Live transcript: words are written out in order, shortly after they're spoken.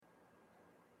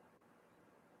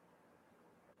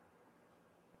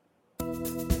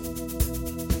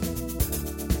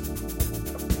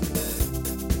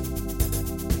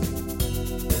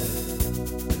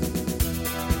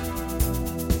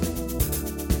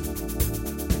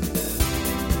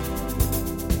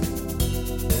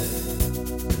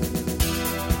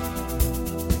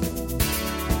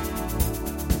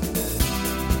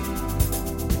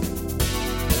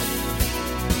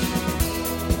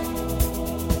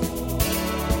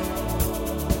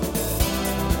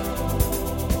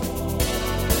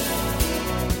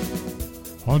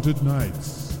Haunted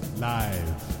Nights,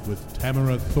 live with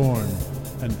Tamara Thorne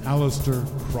and Alistair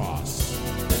Cross.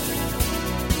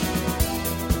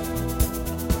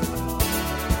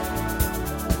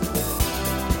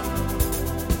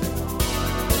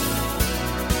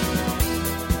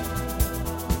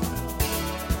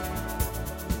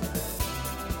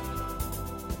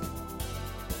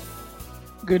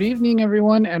 Good evening,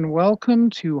 everyone, and welcome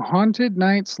to Haunted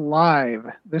Nights Live.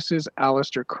 This is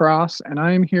Alistair Cross, and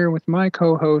I am here with my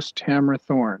co-host, Tamara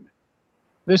Thorne.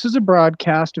 This is a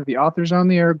broadcast of the Authors on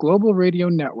the Air Global Radio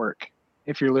Network.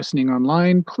 If you're listening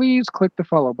online, please click the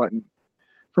follow button.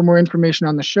 For more information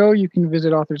on the show, you can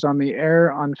visit Authors on the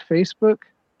Air on Facebook,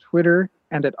 Twitter,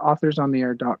 and at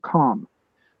authorsontheair.com.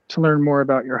 To learn more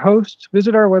about your hosts,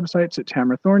 visit our websites at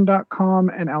tamarathorne.com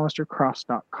and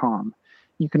alistaircross.com.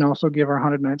 You can also give our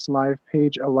Haunted Nights Live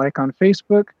page a like on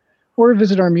Facebook or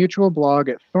visit our mutual blog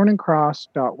at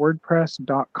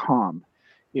thornandcross.wordpress.com.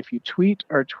 If you tweet,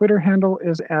 our Twitter handle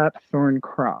is at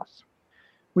thorncross.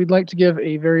 We'd like to give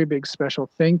a very big special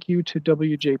thank you to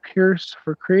W.J. Pierce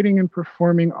for creating and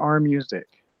performing our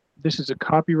music. This is a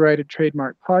copyrighted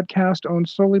trademark podcast owned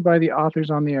solely by the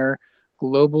Authors on the Air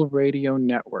Global Radio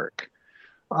Network.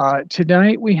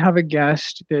 Tonight we have a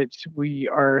guest that we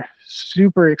are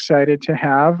super excited to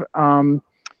have. I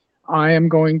am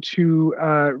going to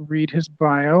read his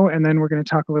bio, and then we're going to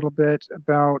talk a little bit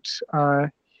about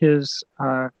his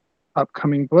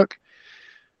upcoming book.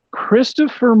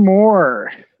 Christopher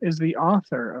Moore is the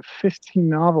author of 15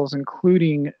 novels,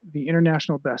 including the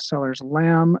international bestsellers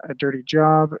Lamb, A Dirty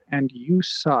Job, and You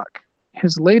Suck.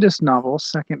 His latest novel,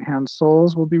 Secondhand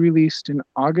Souls, will be released in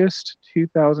August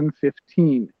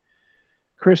 2015.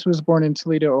 Chris was born in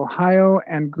Toledo, Ohio,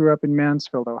 and grew up in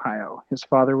Mansfield, Ohio. His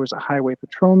father was a highway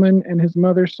patrolman, and his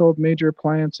mother sold major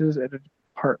appliances at a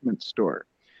department store.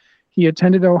 He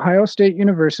attended Ohio State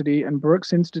University and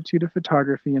Brooks Institute of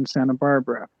Photography in Santa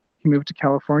Barbara. He moved to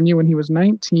California when he was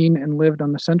 19 and lived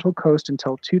on the Central Coast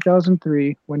until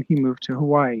 2003, when he moved to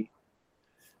Hawaii.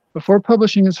 Before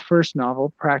publishing his first novel,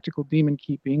 Practical Demon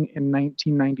Keeping, in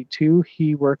 1992,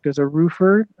 he worked as a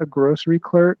roofer, a grocery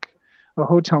clerk, a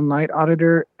hotel night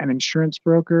auditor, an insurance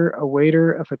broker, a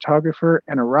waiter, a photographer,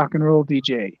 and a rock and roll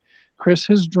DJ. Chris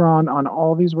has drawn on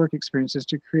all these work experiences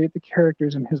to create the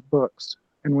characters in his books.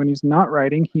 And when he's not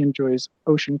writing, he enjoys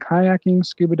ocean kayaking,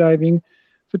 scuba diving,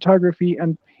 photography,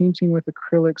 and painting with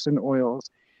acrylics and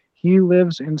oils. He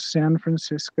lives in San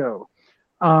Francisco.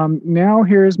 Now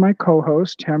here is my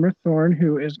co-host, Tamara Thorne,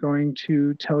 who is going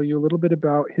to tell you a little bit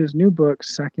about his new book,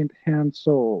 Secondhand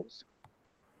Souls.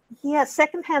 Yeah,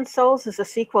 Secondhand Souls is a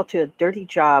sequel to A Dirty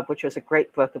Job, which was a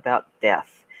great book about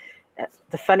death.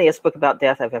 The funniest book about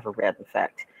death I've ever read, in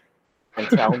fact,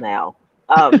 until now.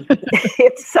 And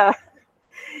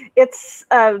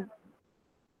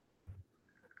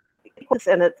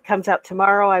it comes out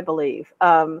tomorrow, I believe.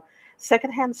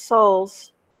 Secondhand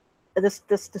Souls.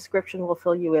 This description will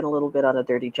fill you in a little bit on A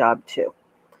Dirty Job, too.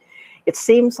 It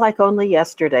seems like only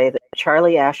yesterday that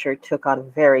Charlie Asher took on a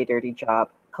very dirty job,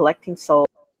 collecting souls,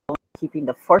 keeping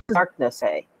the forces of darkness.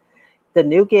 The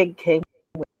new gig came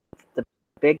with the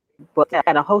big book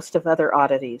and a host of other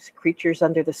oddities, creatures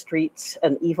under the streets,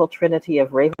 an evil trinity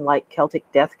of raven-like Celtic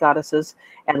death goddesses,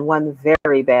 and one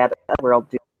very bad underworld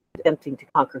dude attempting to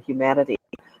conquer humanity.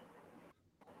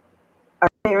 Are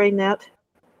you hearing that?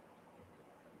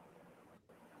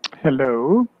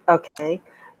 Hello. Okay.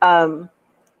 I'm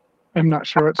not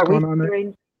sure what's going on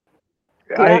there.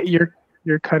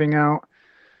 You're cutting out.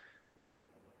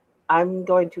 I'm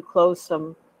going to close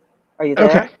some. Are you there?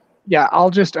 Okay. Yeah, I'm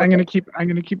gonna keep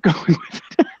going with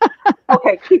it.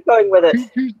 Okay, keep going with it.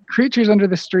 Creatures under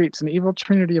the streets, an evil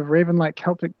trinity of raven-like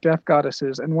Celtic death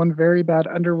goddesses, and one very bad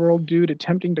underworld dude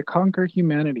attempting to conquer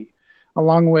humanity.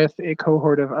 Along with a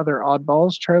cohort of other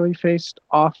oddballs, Charlie faced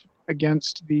off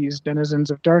against these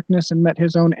denizens of darkness and met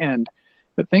his own end.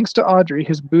 But thanks to Audrey,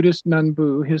 his Buddhist nun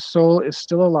Boo, his soul is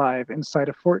still alive inside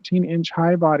a 14-inch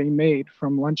high body made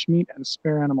from lunch meat and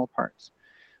spare animal parts.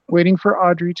 Waiting for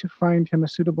Audrey to find him a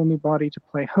suitable new body to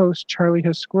play host, Charlie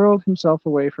has squirreled himself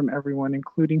away from everyone,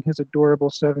 including his adorable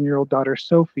 7-year-old daughter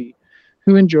Sophie,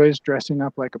 who enjoys dressing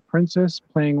up like a princess,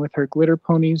 playing with her glitter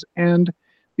ponies, and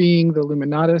being the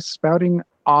Luminatus, spouting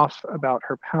off about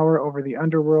her power over the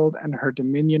underworld and her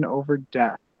dominion over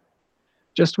death.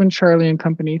 Just when Charlie and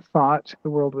company thought the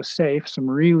world was safe, some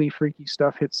really freaky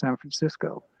stuff hit San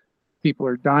Francisco. People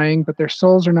are dying, but their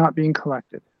souls are not being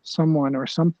collected. Someone or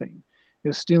something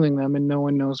is stealing them, and no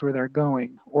one knows where they're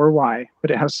going or why,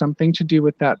 but it has something to do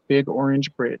with that big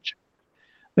orange bridge.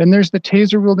 Then there's the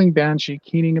taser-wielding banshee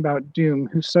keening about doom,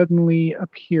 who suddenly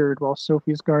appeared while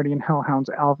Sophie's guardian hellhounds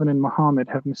Alvin and Muhammad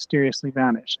have mysteriously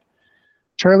vanished.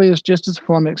 Charlie is just as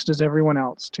flummoxed as everyone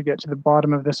else to get to the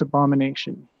bottom of this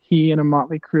abomination. He and a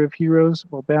motley crew of heroes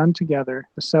will band together,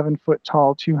 the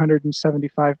 7-foot-tall,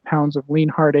 275 pounds of lean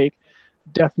heartache,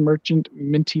 death merchant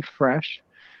Minty Fresh,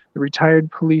 the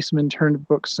retired policeman turned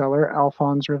bookseller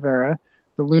Alphonse Rivera,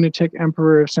 the lunatic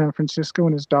emperor of San Francisco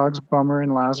and his dogs Bummer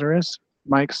and Lazarus,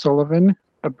 Mike Sullivan,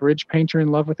 a bridge painter in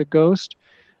love with a ghost,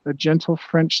 a gentle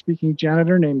French-speaking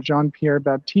janitor named Jean-Pierre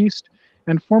Baptiste,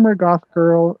 and former goth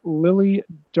girl Lily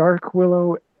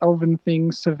Darkwillow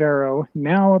Elventhing Severo,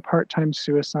 now a part-time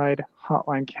suicide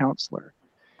hotline counselor.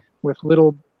 With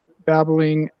little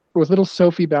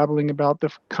Sophie babbling about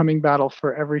the coming battle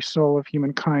for every soul of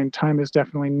humankind, time is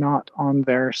definitely not on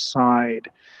their side.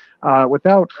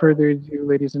 Without further ado,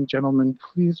 ladies and gentlemen,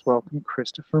 please welcome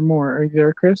Christopher Moore. Are you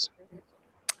there, Chris?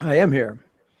 I am here.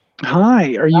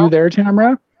 Hi, are you there,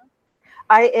 Tamara?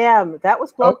 I am. That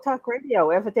was Blog Talk Radio,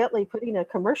 evidently putting a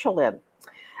commercial in.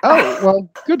 Oh, well,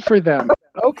 good for them.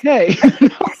 Okay.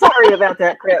 Sorry about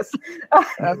that, Chris.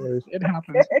 It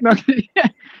happens.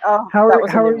 How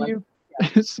are you?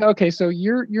 So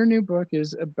your new book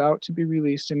is about to be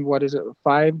released in, what is it,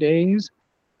 5 days?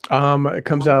 It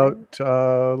comes out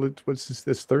what's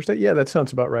this Thursday? Yeah, that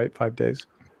sounds about right. 5 days.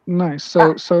 Nice.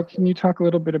 So can you talk a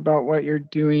little bit about what you're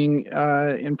doing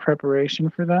in preparation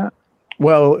for that?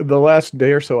 Well, the last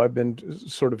day or so, I've been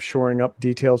sort of shoring up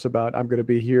details about I'm going to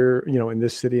be here, in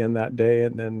this city on that day,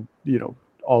 and then,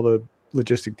 all the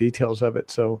logistic details of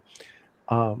it. So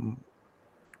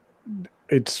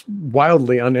it's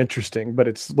wildly uninteresting, but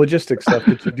it's logistic stuff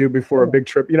that you do before a big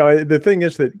trip. The thing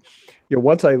is that,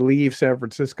 once I leave San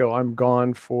Francisco, I'm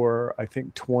gone for, I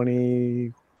think,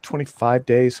 25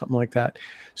 days, something like that.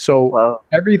 So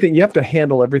everything, you have to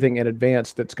handle everything in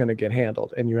advance that's going to get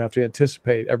handled, and you have to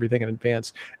anticipate everything in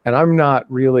advance. And I'm not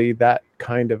really that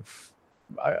kind of,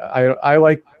 I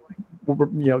like,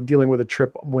 dealing with a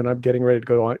trip when I'm getting ready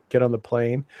to get on the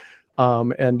plane.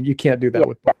 And you can't do that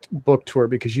with book tour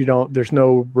because there's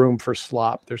no room for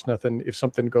slop. There's nothing, if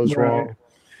something goes wrong,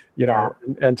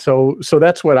 and so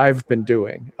that's what I've been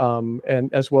doing.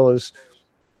 And as well as,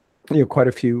 quite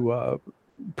a few,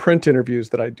 print interviews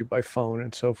that I do by phone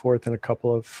and so forth, and a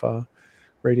couple of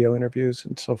radio interviews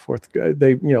and so forth.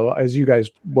 They, as you guys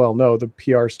well know, the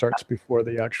PR starts before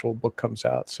the actual book comes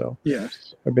out. So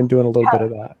yes, I've been doing a little bit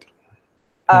of that.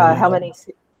 How many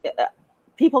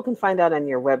people can find out on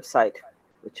your website,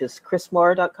 which is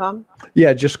chrismoore.com?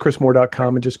 Yeah, just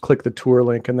chrismoore.com, and just click the tour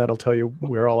link, and that'll tell you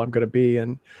where all I'm going to be.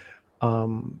 And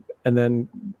then,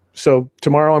 so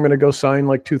tomorrow I'm going to go sign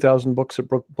like 2,000 books at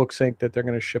BookSync that they're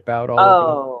going to ship out all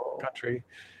over the country.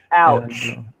 Ouch.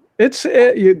 And, that's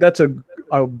a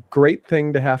great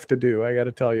thing to have to do. I got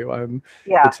to tell you,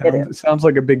 it sounds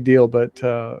like a big deal, but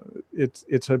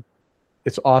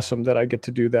it's awesome that I get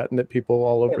to do that, and that people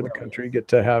all over the country get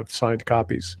to have signed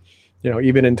copies,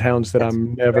 even in towns that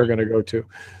I'm never going to go to.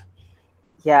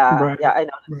 Yeah. Right. Yeah. I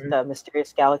noticed the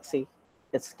Mysterious Galaxy,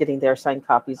 it's getting their signed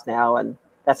copies now, and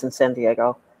that's in San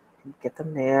Diego. Get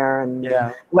them there. And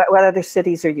what other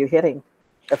cities are you hitting?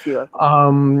 A few of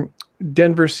them.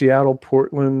 Denver, Seattle,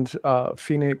 Portland,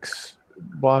 Phoenix,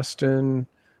 Boston,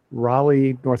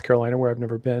 Raleigh, North Carolina, where I've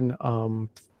never been,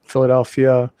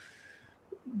 Philadelphia,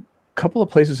 a couple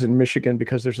of places in Michigan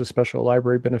because there's a special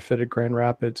library benefit at Grand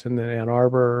Rapids, and then Ann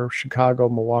Arbor, Chicago,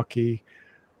 Milwaukee.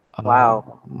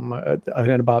 Wow.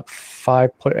 And about 5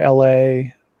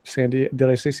 LA, San Diego. Did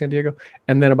I say San Diego?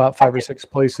 And then about 5 or 6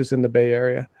 places in the Bay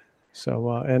Area. So,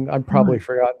 and I'm probably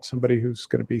forgotten somebody who's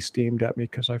going to be steamed at me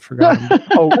because I forgot.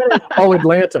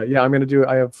 Atlanta. Yeah, I'm going to do.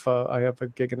 I have a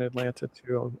gig in Atlanta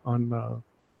too on I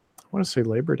want to say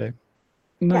Labor Day.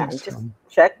 Nice. Yeah, just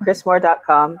check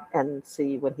chrismoore.com and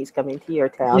see when he's coming to your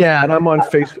town. Yeah, and I'm on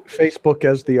Facebook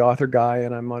as The Author Guy,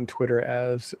 and I'm on Twitter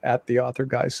as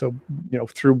 @TheAuthorGuy. So,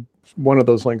 through one of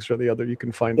those links or the other, you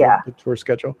can find the tour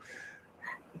schedule.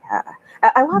 Yeah,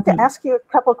 I want to ask you a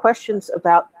couple of questions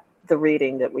about the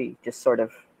reading that we just sort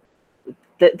of,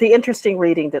 the interesting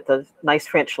reading that the nice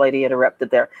French lady interrupted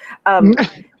there.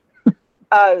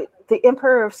 The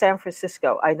Emperor of San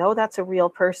Francisco. I know that's a real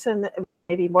person,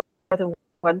 maybe more than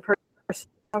one person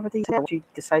over these days. Did you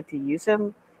decide to use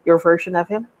him, your version of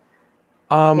him?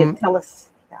 Tell us.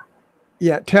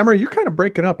 Yeah, Tamara, you're kind of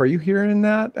breaking up. Are you hearing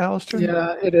that, Alistair?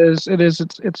 Yeah, it is.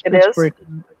 It's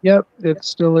breaking. Yep, it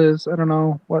still is. I don't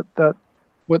know what the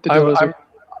deal is.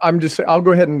 I'm just. I'll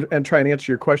go ahead and try and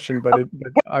answer your question, but I'm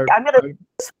going to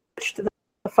switch to the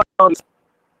phone.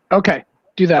 Okay,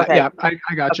 do that. Okay. Yeah,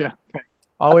 I got you. Okay.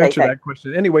 I'll answer that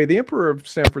question. Anyway, the Emperor of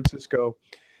San Francisco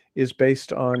is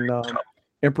based on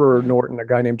Emperor Norton, a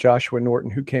guy named Joshua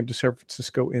Norton, who came to San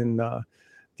Francisco in the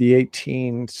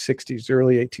 1860s,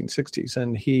 early 1860s,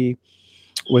 and he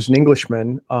was an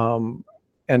Englishman,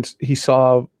 and he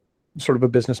saw sort of a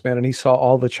businessman, and he saw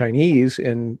all the Chinese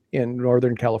in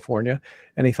Northern California,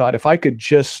 and he thought, if I could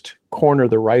just corner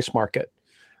the rice market,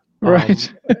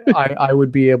 Right. I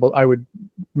would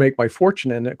make my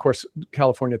fortune. And of course,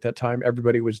 California at that time,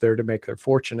 everybody was there to make their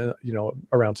fortune,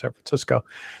 around San Francisco.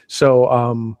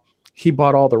 So he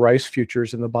bought all the rice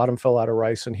futures, and the bottom fell out of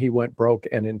rice, and he went broke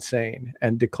and insane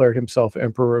and declared himself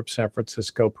Emperor of San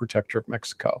Francisco, Protector of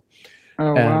Mexico.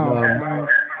 Oh, wow.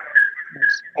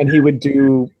 And he would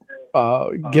give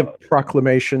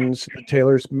proclamations. The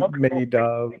tailors made.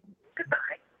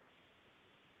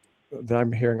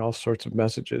 I'm hearing all sorts of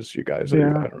messages, you guys. Yeah.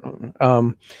 I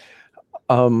don't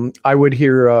know. I would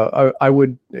hear.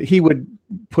 He would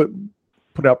put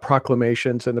out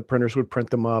proclamations, and the printers would print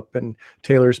them up, and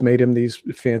tailors made him these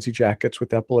fancy jackets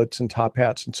with epaulets and top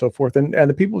hats and so forth. And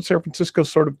the people of San Francisco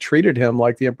sort of treated him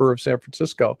like the Emperor of San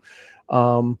Francisco.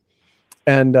 So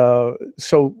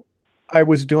I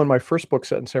was doing my first book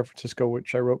set in San Francisco,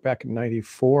 which I wrote back in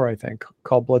 '94, I think,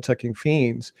 called Bloodsucking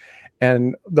Fiends.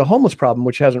 And the homeless problem,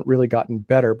 which hasn't really gotten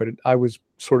better, but I was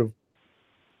sort of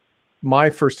my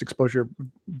first exposure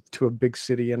to a big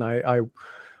city, and I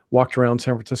walked around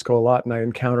San Francisco a lot, and I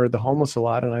encountered the homeless a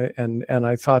lot, and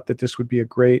I thought that this would be a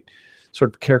great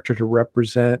sort of character to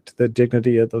represent the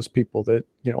dignity of those people that,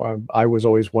 I was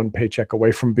always one paycheck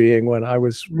away from being when I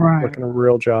was working a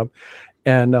real job.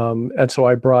 And so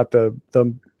I brought the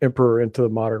emperor into the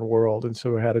modern world. And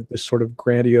so I had this sort of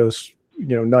grandiose,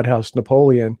 nuthouse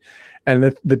Napoleon.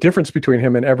 And the difference between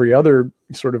him and every other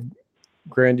sort of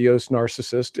grandiose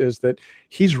narcissist is that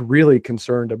he's really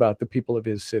concerned about the people of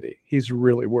his city. He's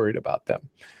really worried about them.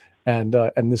 And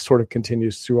this sort of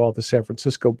continues through all the San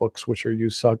Francisco books, which are You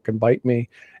Suck and Bite Me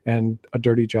and A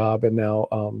Dirty Job, and now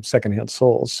Secondhand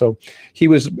Souls. So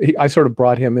I sort of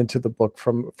brought him into the book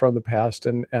from the past,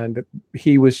 and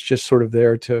he was just sort of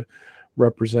there to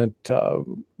represent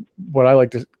what I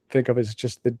like to think of as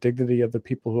just the dignity of the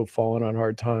people who have fallen on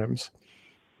hard times.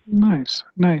 Nice.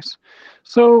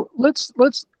 So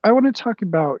I want to talk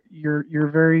about your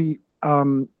very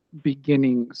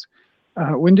beginnings.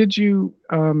 When did you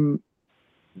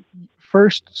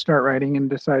first start writing and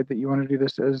decide that you want to do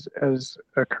this as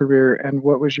a career, and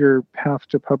what was your path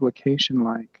to publication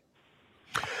like?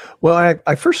 Well,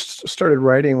 I first started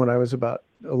writing when I was about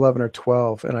 11 or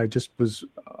 12, and I just was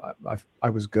I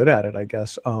was good at it, I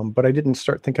guess. But I didn't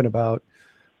start thinking about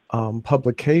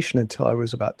publication until I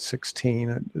was about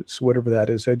 16, so whatever that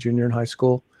is, a junior in high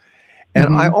school.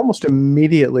 And I almost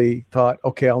immediately thought,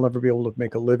 okay, I'll never be able to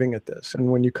make a living at this. And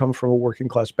when you come from a working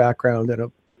class background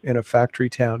in a factory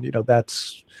town,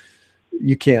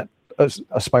 you can't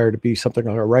aspire to be something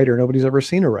like a writer. Nobody's ever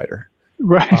seen a writer.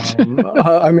 Right.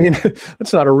 I mean,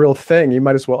 that's not a real thing. You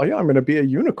might as well, I'm going to be a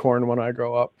unicorn when I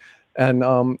grow up. And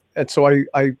so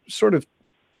I sort of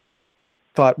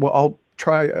thought, well, I'll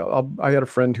try. I had a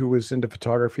friend who was into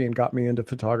photography and got me into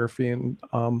photography. And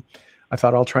I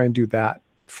thought I'll try and do that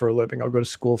for a living. I'll go to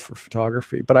school for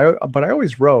photography. But I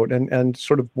always wrote and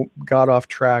sort of got off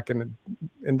track and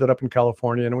ended up in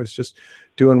California, and was just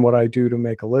doing what I do to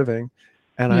make a living.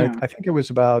 And I think it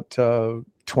was about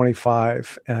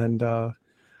 25, and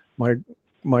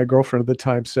my girlfriend at the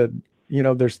time said,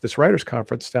 there's this writers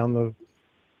conference down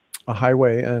a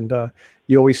highway, and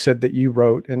you always said that you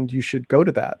wrote, and you should go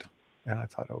to that. And I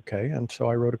thought, okay. And so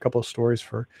I wrote a couple of stories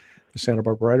for the Santa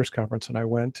Barbara Writers Conference, and I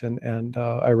went and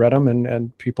I read them,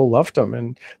 and people loved them,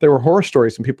 and they were horror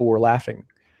stories, and people were laughing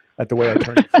at the way I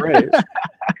turned the phrase.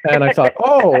 And I thought,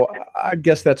 oh, I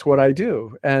guess that's what I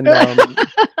do. And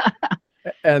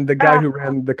and the guy who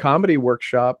ran the comedy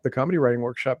writing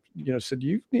workshop, said,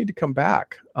 you need to come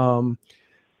back.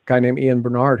 Guy named Ian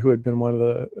Bernard, who had been one of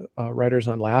the writers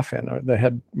on Laugh-In, the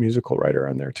head musical writer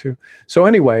on there too. So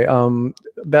anyway,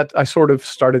 that I sort of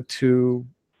started to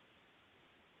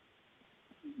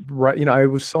write. I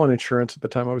was selling insurance at the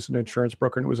time. I was an insurance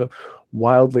broker, and it was a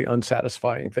wildly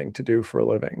unsatisfying thing to do for a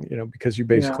living, because you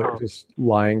basically are just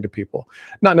lying to people,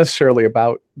 not necessarily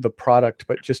about the product,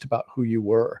 but just about who you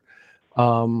were.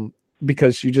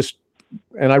 Because you just,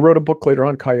 and I wrote a book later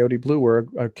on, Coyote Blue, where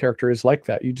a character is like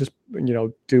that. You just,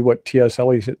 do what T.S.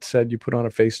 Eliot said, you put on a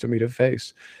face to meet a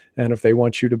face. And if they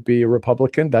want you to be a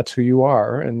Republican, that's who you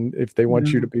are. And if they want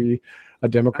you to be a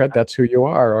Democrat, that's who you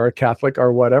are, or a Catholic,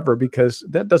 or whatever, because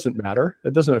that doesn't matter.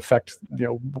 It doesn't affect,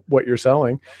 what you're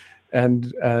selling.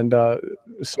 And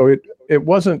so it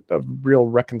wasn't a real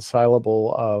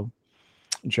reconcilable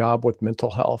job with mental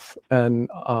health. And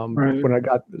when I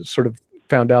got sort of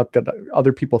found out that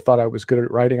other people thought I was good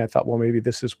at writing, I thought, well, maybe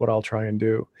this is what I'll try and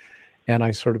do. And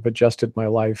I sort of adjusted my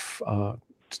life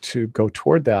to go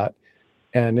toward that,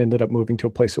 and ended up moving to a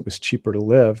place that was cheaper to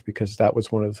live, because that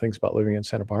was one of the things about living in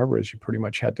Santa Barbara, is you pretty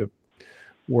much had to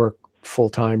work full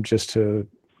time just to,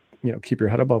 keep your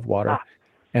head above water.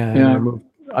 And Yeah.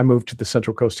 I moved to the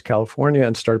Central Coast of California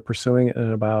and started pursuing it.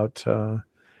 And about, 3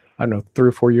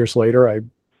 or 4 years later, I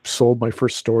sold my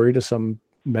first story to some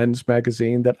men's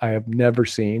magazine that I have never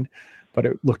seen, but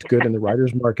it looked good in the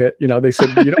writer's market. They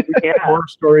said, we have horror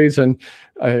stories, and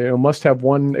I must have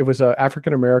one. It was an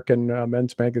African-American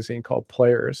men's magazine called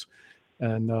Players.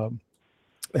 And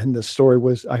the story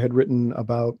was, I had written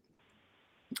about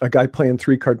a guy playing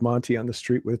 3-card Monte on the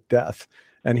street with death.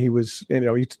 And he was,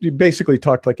 he basically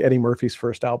talked like Eddie Murphy's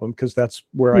first album, because that's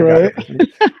where I got it.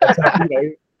 That's how,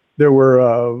 there were,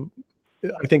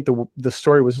 I think the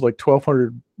story was like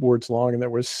 1,200 words long, and there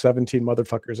was 17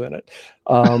 motherfuckers in it.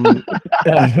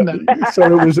 So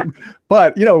it was,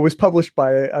 but it was published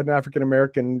by an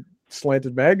African-American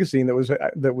slanted magazine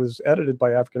that was edited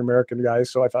by African-American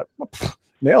guys. So I thought,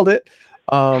 nailed it.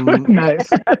 Nice.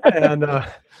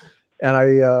 And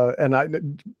I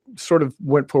sort of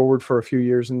went forward for a few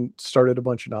years and started a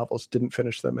bunch of novels, didn't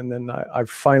finish them. And then I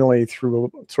finally,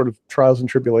 through sort of trials and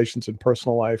tribulations in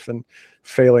personal life and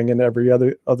failing in every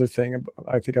other thing,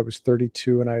 I think I was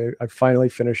 32, and I finally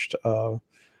finished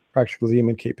Practical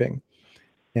Demon Keeping,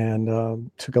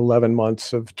 and took 11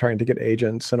 months of trying to get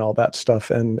agents and all that stuff.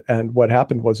 And what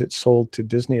happened was it sold to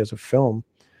Disney as a film.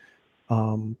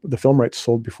 The film rights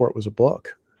sold before it was a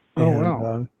book. Oh,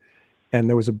 wow. And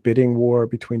there was a bidding war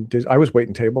between I was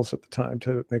waiting tables at the time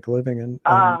to make a living, and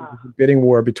there was a bidding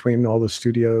war between all the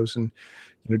studios. And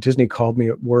Disney called me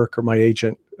at work, or my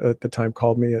agent at the time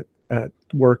called me at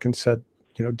work and said,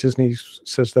 Disney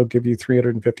says they'll give you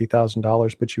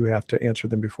 $350,000, but you have to answer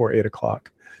them before 8:00.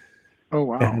 Oh,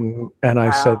 wow. And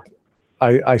I said,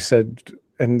 I said,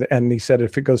 and he said,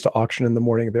 if it goes to auction in the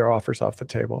morning, their offer's off the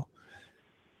table.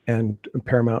 And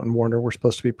Paramount and Warner were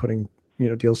supposed to be putting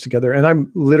deals together, and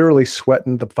I'm literally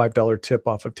sweating the $5 tip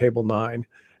off of table 9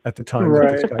 at the time.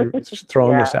 Right. That this guy was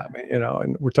throwing this at me,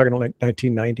 and we're talking like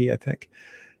 1990, I think.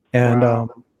 And Wow.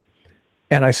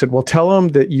 And I said, well, tell them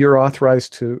that you're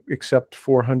authorized to accept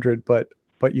 400, but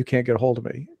you can't get a hold of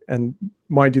me. And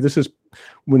mind you, this is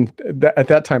when at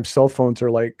that time cell phones are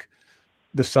like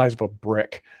the size of a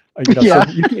brick. Yeah.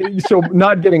 So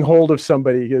not getting hold of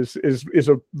somebody is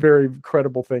a very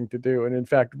credible thing to do. And in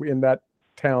fact, in that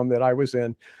town that I was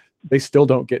in, they still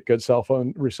don't get good cell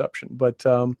phone reception. But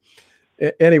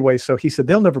anyway, so he said,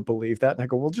 they'll never believe that. And I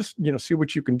go, well, just see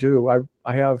what you can do.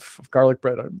 I have garlic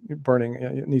bread burning.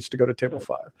 It needs to go to table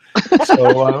 5.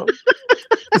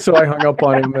 So I hung up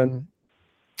on him,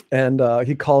 and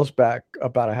he calls back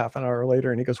about a half an hour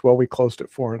later, and he goes, well, we closed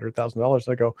at $400,000.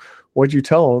 I go, what'd you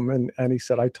tell him? And he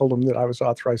said, I told him that I was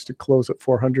authorized to close at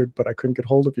 400, but I couldn't get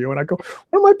hold of you. And I go,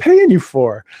 what am I paying you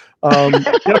for?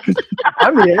 'Cause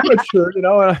I'm the amateur,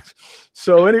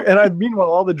 and meanwhile,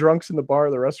 all the drunks in the bar,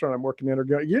 the restaurant I'm working in are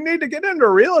going, you need to get into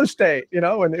real estate,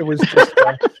 and it was just,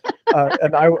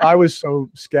 and I was so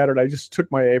scattered. I just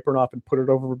took my apron off and put it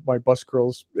over my bus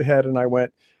girl's head, and I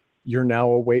went, you're now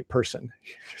a wait person.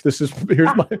 Here's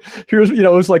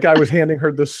it was like I was handing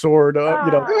her the sword,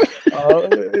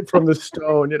 from the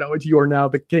stone, you are now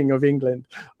the king of England.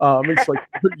 It's like,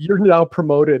 you're now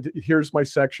promoted. Here's my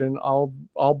section. I'll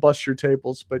bust your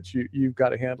tables, but you've got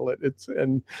to handle it. So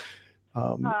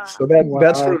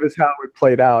that sort of is how it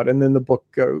played out. And then the book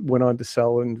went on to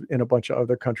sell in a bunch of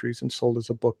other countries and sold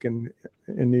as a book in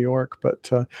New York. But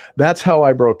that's how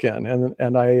I broke in.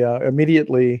 And I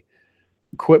immediately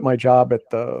quit my job at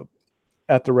the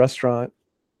restaurant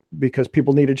because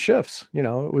people needed shifts. It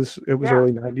was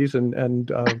early 90s,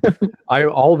 and I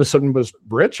all of a sudden was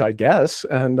rich, I guess.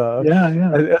 And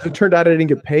as it turned out, I didn't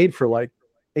get paid for like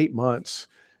 8 months.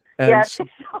 And so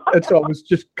I was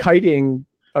just kiting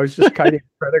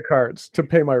credit cards to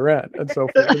pay my rent. And so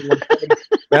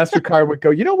MasterCard would go,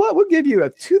 you know what, we'll give you a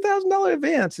 $2,000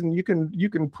 advance, and you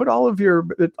can put all of your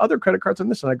other credit cards on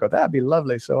this. And I go, that'd be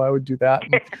lovely. So I would do that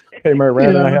and pay my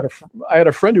rent. And I had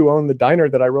a friend who owned the diner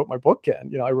that I wrote my book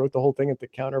in. I wrote the whole thing at the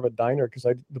counter of a diner, because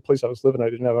the place I was living, I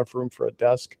didn't have enough room for a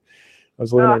desk. I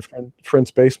was living in a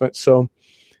friend's basement. So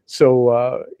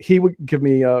he would give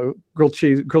me grilled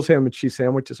ham and cheese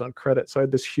sandwiches on credit. So I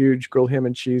had this huge grilled ham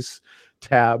and cheese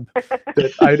tab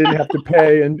that I didn't have to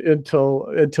pay until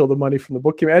the money from the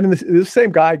book came. And the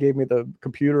same guy gave me the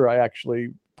computer I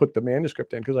actually put the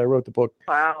manuscript in, because I wrote the book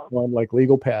on like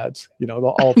legal pads,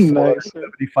 all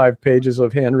 475 pages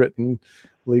of handwritten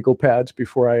legal pads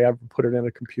before I ever put it in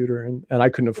a computer, and I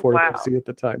couldn't afford Wow. a PC at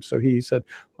the time. So he said,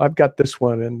 "I've got this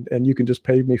one, and you can just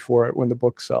pay me for it when the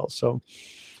book sells." So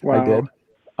I did.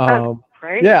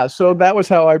 Great. Yeah, so that was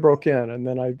how I broke in, and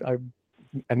then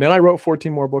I wrote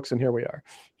 14 more books, and here we are.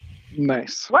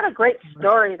 Nice. What a great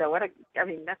story, though. I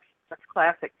mean, that's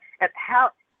classic. And how,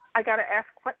 I got to ask,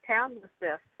 what town was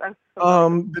this?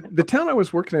 The town I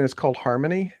was working in is called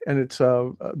Harmony, and it's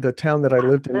the town that I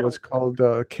lived in was called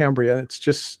Cambria. It's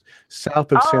just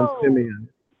south of San Simeon.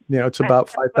 It's about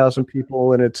 5,000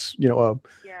 people, and it's a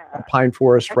pine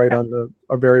forest right on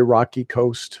a very rocky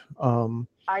coast of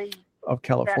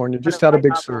California, just out of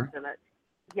Big Sur.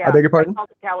 Yeah, I beg your pardon?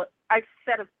 I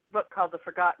said a book called The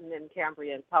Forgotten in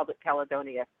Cambria and called it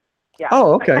Caledonia. Yeah.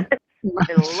 Oh, okay.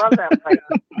 I love that place.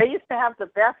 They used to have the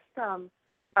best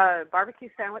barbecue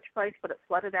sandwich place, but it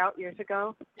flooded out years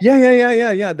ago.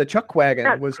 Yeah. The Chuck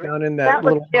Wagon was down in that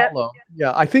little hollow.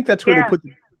 Yeah, I think that's where they put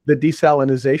the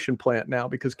desalinization plant now,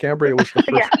 because Cambria was the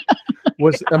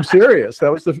first. I'm serious. They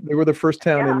were the first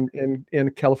town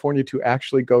in California to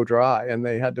actually go dry, and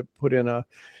they had to put in a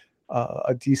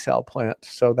desal plant.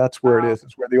 So that's where it is.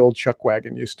 It's where the old Chuck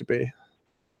Wagon used to be.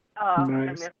 Oh, nice.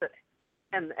 I miss it.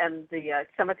 And the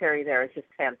cemetery there is just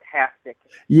fantastic.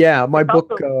 Yeah, my book,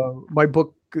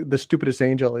 The Stupidest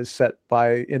Angel, is set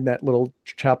in that little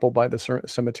chapel by the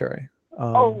cemetery.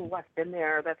 I've been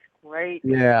there. That's great.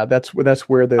 Yeah, that's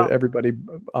where everybody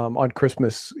on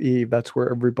Christmas Eve. That's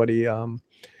where everybody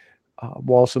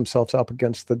walls themselves up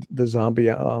against the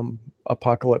zombie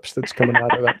apocalypse that's coming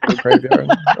out of that graveyard.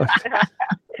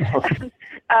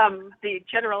 The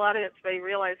general audience may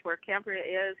realize where Cambria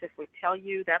is if we tell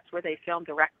you that's where they filmed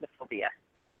Arachnophobia.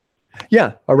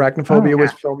 Yeah, Arachnophobia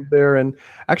was filmed there, and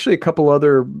actually a couple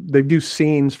other. They do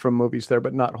scenes from movies there,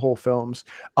 but not whole films.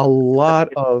 A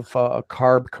lot of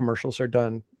carb commercials are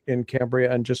done in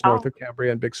Cambria and just north of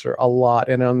Cambria and Big Sur. A lot,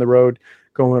 and on the road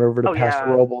going over to Paso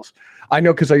Robles. I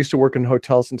know because I used to work in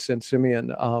hotels in San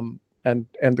Simeon, and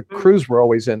the crews were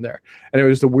always in there, and it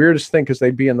was the weirdest thing because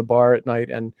they'd be in the bar at night,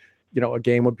 and a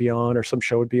game would be on or some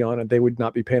show would be on, and they would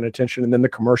not be paying attention, and then the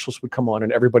commercials would come on,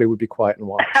 and everybody would be quiet and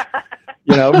watch.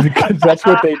 Because that's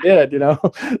what they did.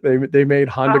 They made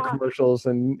Honda commercials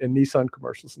and Nissan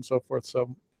commercials and so forth.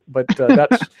 So, but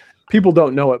that's people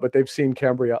don't know it, but they've seen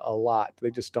Cambria a lot. They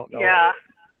just don't know it. Yeah,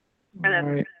 and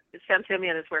then San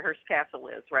Simeon is where Hearst Castle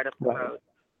is, right up the road.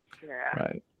 Yeah.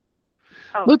 Right.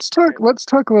 Oh, let's talk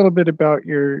a little bit about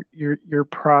your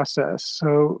process.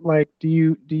 So, like, do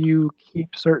you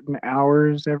keep certain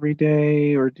hours every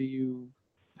day, or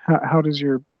how does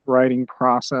your writing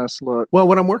process look? Well,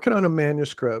 when I'm working on a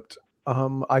manuscript,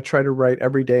 I try to write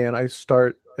every day, and I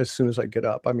start as soon as I get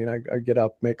up. I mean, I get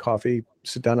up, make coffee,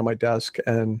 sit down at my desk,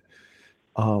 and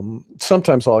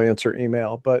sometimes I'll answer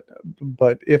email. But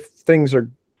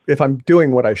if I'm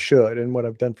doing what I should, and what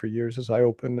I've done for years, is I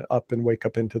open up and wake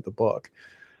up into the book.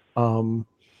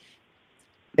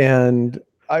 And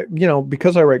I,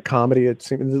 because I write comedy, it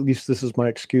seems, at least this is my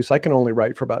excuse, I can only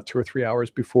write for about 2 or 3 hours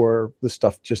before the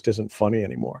stuff just isn't funny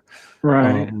anymore.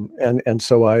 Right. And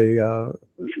so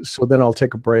so then I'll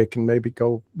take a break and maybe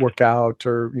go work out,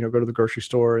 or, go to the grocery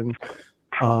store and,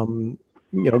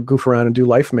 goof around and do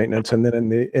life maintenance. And then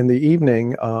in the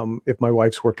evening, if my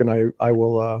wife's working, I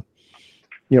will,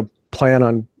 plan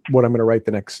on what I'm going to write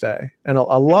the next day. And a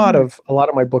lot of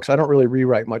my books, I don't really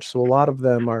rewrite much. So a lot of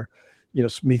them are,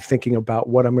 me thinking about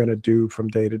what I'm going to do from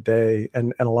day to day.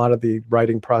 And a lot of the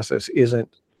writing process isn't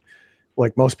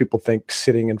like most people think,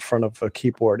 sitting in front of a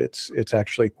keyboard. It's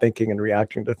actually thinking and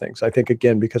reacting to things. I think,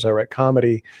 again, because I write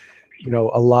comedy,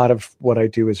 a lot of what I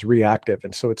do is reactive.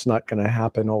 And so it's not going to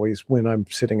happen always when I'm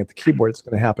sitting at the keyboard. It's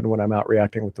going to happen when I'm out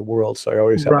reacting with the world. So I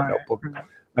always have a notebook.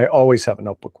 I always have a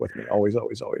notebook with me. Always,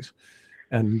 always, always.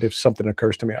 And if something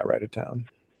occurs to me, I write it down.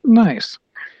 Nice.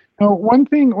 Now, one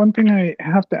thing I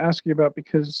have to ask you about,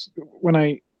 because when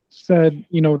I said,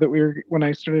 when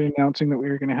I started announcing that we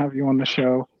were going to have you on the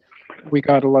show, we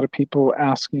got a lot of people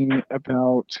asking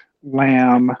about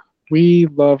Lamb. We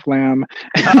love Lamb.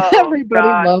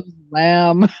 Everybody loves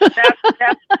Lamb.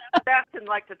 That's in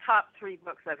like the top 3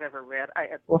 books I've ever read.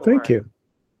 Well, thank you.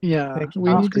 Yeah,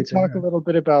 we need to talk a little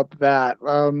bit about that.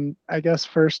 I guess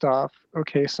first off,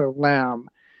 okay, so Lamb.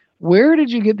 Where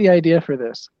did you get the idea for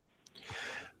this?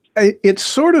 It's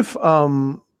sort of,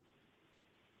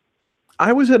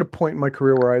 I was at a point in my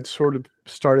career where I'd sort of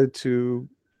started to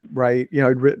write,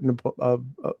 I'd written a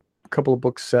couple of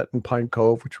books set in Pine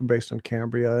Cove, which were based on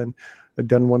Cambria, and I'd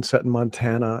done one set in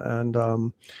Montana, and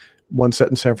one set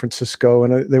in San Francisco,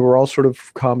 and they were all sort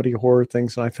of comedy horror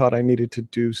things. And I thought I needed to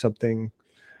do something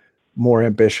more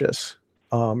ambitious.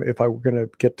 if I were going to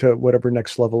get to whatever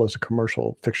next level as a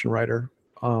commercial fiction writer,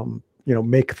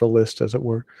 make the list, as it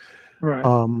were. Right.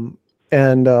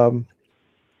 And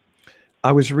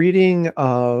I was reading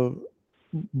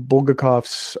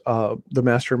Bulgakov's The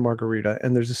Master and Margarita,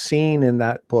 and there's a scene in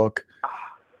that book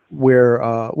where,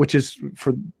 which is,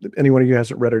 for anyone who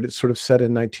hasn't read it, it's sort of set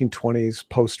in 1920s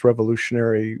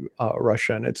post-revolutionary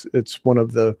Russia, and it's one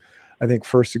of the, I think,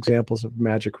 first examples of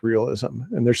magic realism.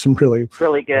 And there's some really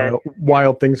good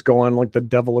wild things go on, like the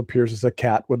devil appears as a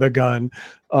cat with a gun,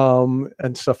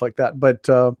 and stuff like that. But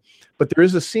there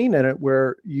is a scene in it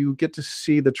where you get to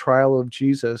see the trial of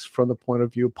Jesus from the point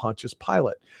of view of Pontius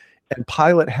Pilate. And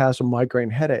Pilate has a migraine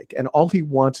headache, and all he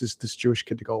wants is this Jewish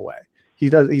kid to go away. He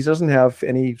doesn't have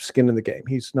any skin in the game.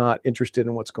 He's not interested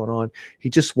in what's going on. He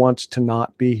just wants to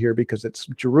not be here because it's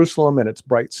Jerusalem and it's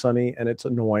bright, sunny, and it's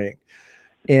annoying.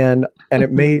 And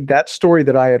it made that story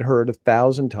that I had heard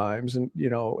 1,000 times, and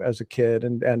as a kid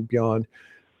and beyond,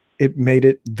 it made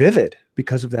it vivid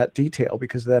because of that detail,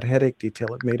 because of that headache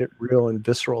detail. It made it real and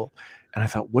visceral. And I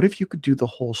thought, what if you could do the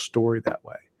whole story that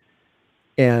way?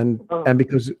 And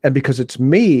because it's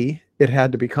me, it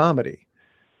had to be comedy.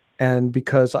 And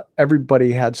because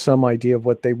everybody had some idea of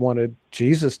what they wanted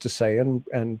Jesus to say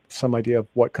and some idea of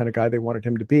what kind of guy they wanted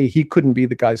him to be, he couldn't be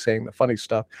the guy saying the funny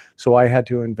stuff. So I had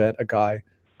to invent a guy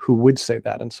who would say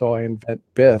that. And so I invent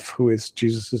Biff, who is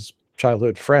Jesus's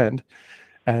childhood friend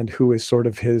and who is sort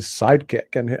of his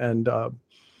sidekick.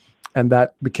 And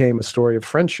that became a story of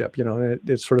friendship, and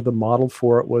it's sort of the model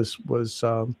for it was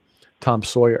Tom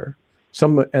Sawyer.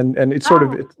 It's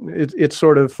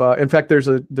sort of in fact there's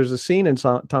a scene in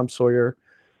Tom Sawyer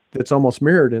that's almost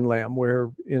mirrored in Lamb,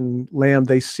 where in Lamb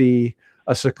they see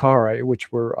a Sicarii, which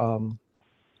were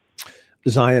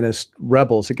Zionist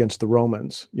rebels against the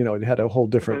Romans. It had a whole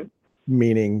different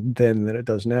meaning then than it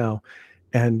does now,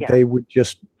 and they would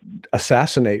just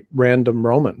assassinate random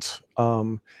Romans.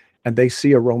 And they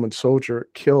see a Roman soldier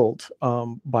killed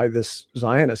by this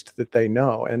Zionist that they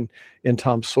know. And in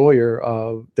Tom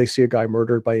Sawyer, they see a guy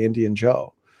murdered by Indian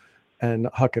Joe. And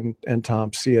Huck and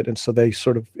Tom see it. And so they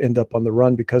sort of end up on the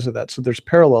run because of that. So there's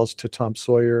parallels to Tom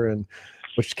Sawyer and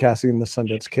Butch Cassidy and the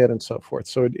Sundance Kid and so forth.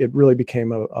 So it really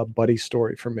became a buddy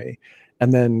story for me.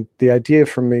 And then the idea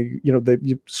for me,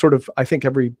 I think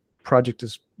every project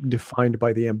is defined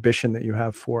by the ambition that you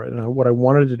have for it. And what I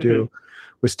wanted to do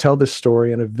was tell this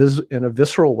story in a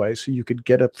visceral way, so you could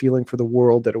get a feeling for the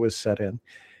world that it was set in,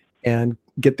 and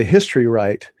get the history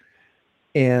right,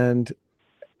 and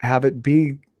have it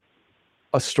be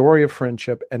a story of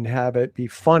friendship, and have it be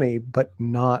funny, but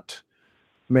not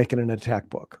make it an attack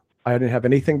book. I didn't have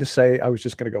anything to say. I was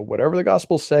just going to go, whatever the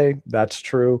Gospels say, that's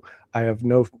true. I have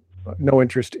no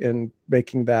interest in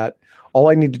making that. All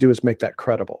I need to do is make that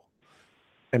credible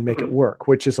and make it work,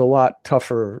 which is a lot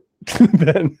tougher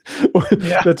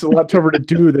that's a lot tougher to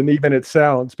do than even it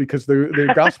sounds, because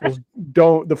the Gospels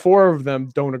the four of them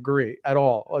don't agree at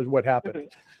all on what happened.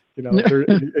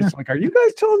 It's like, are you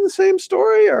guys telling the same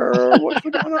story, or what's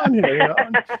going on here?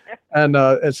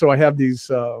 And so I have these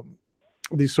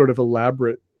sort of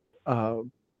elaborate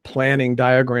planning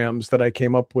diagrams that I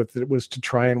came up with. It was to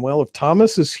try and, if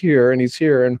Thomas is here and he's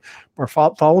here, and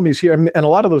Bartholomew's here, and a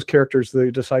lot of those characters,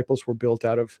 the disciples, were built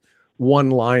out of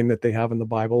one line that they have in the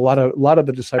Bible. A lot of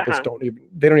the disciples don't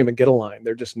even get a line.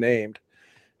 They're just named,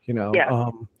 and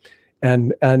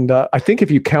I think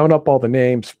if you count up all the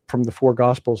names from the four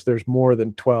Gospels, there's more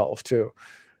than 12 too.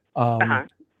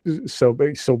 So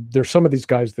there's some of these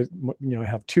guys that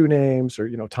have two names, or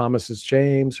Thomas is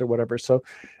James or whatever. So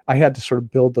I had to sort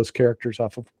of build those characters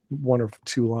off of one or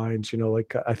two lines.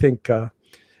 Like I think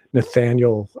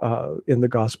Nathaniel in the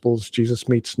Gospels, Jesus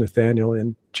meets Nathaniel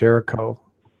in Jericho,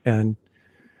 and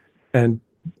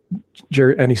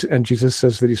Jesus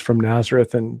says that he's from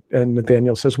Nazareth, and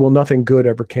Nathaniel says, well, nothing good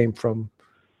ever came from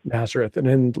Nazareth.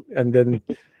 And then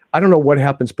I don't know what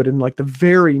happens, but in like the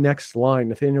very next line,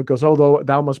 Nathaniel goes, "Oh,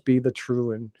 thou must be the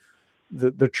true and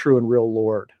the true and real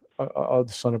Lord, the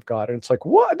Son of God." And it's like,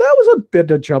 what? That was a bit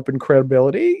of jump in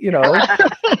credibility,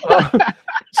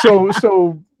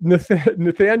 So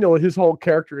Nathaniel, his whole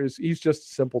character he's just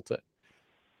a simpleton,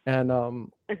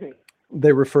 and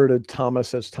they refer to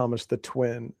Thomas as Thomas the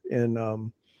Twin in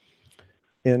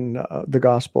the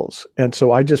Gospels, and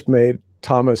so I just made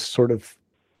Thomas sort of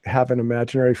have an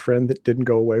imaginary friend that didn't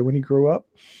go away when he grew up.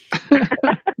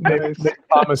 Named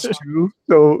Thomas too.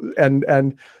 So and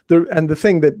the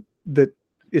thing that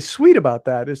is sweet about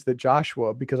that is that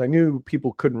Joshua, because I knew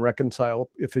people couldn't reconcile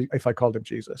if I called him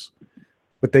Jesus,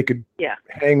 but they could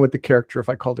hang with the character if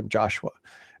I called him Joshua,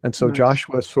 and so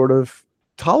Joshua sort of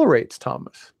tolerates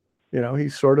Thomas.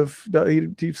 He's sort of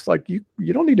he's like, you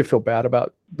don't need to feel bad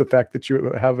about the fact that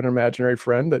you have an imaginary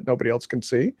friend that nobody else can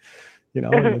see.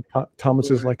 And then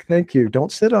Thomas is like, thank you,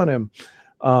 don't sit on him.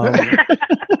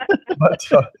 But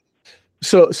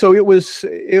so it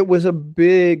was a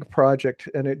big project,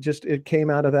 and it came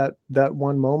out of that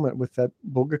one moment with that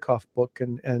Bulgakov book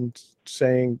and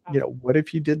saying, what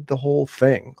if you did the whole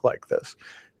thing like this?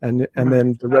 And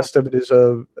then the rest of it is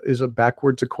a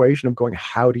backwards equation of going,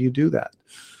 how do you do that?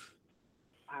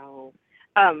 Wow.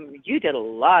 You did a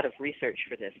lot of research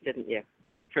for this, didn't you?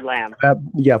 For Lamb.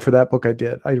 For that book I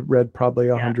did. I read probably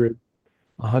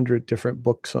 100 different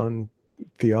books on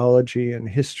theology and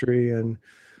history, and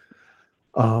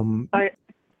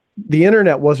the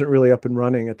internet wasn't really up and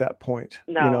running at that point.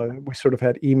 No. We sort of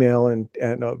had email and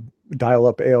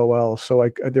dial-up AOL, so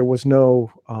there was no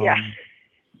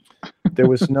there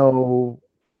was no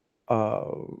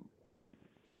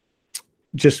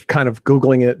just kind of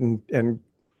Googling it and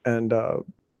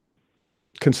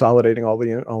consolidating all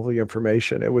the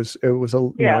information. It was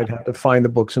I'd have to find the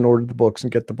books and order the books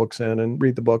and get the books in and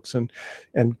read the books and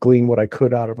glean what I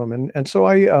could out of them. And so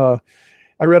I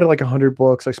read like 100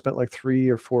 books. I spent like 3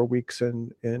 or 4 weeks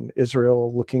in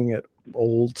Israel looking at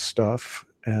old stuff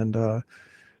and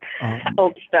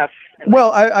old stuff.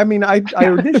 Well, I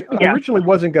originally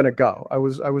wasn't going to go. I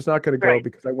was not going to go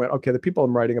because I went, okay, the people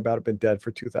I'm writing about have been dead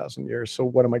for 2,000 years. So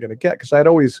what am I going to get? Because I'd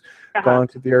always gone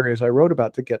to the areas I wrote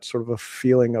about to get sort of a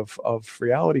feeling of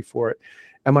reality for it.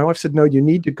 And my wife said, no, you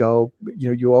need to go.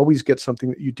 You always get something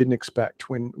that you didn't expect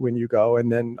when you go.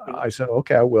 And then I said,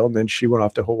 okay, I will. And then she went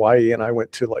off to Hawaii, and I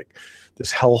went to like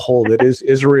this hellhole that is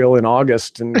Israel in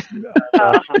August, and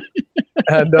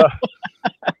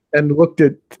looked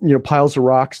at piles of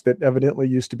rocks that evidently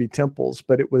used to be temples.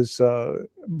 But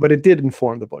it did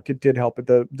inform the book. It did help.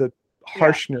 The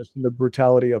harshness and the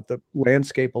brutality of the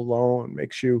landscape alone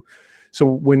makes you. So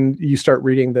when you start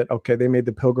reading that, okay, they made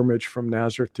the pilgrimage from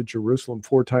Nazareth to Jerusalem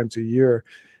 4 times a year,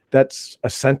 that's a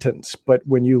sentence. But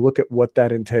when you look at what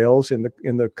that entails in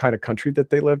the kind of country that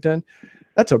they lived in,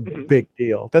 that's a big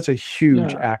deal. That's a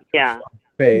huge act of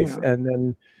faith. Yeah. And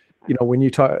then, when you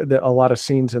talk, a lot of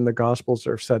scenes in the Gospels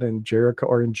are set in Jericho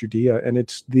or in Judea, and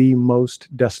it's the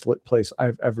most desolate place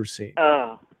I've ever seen.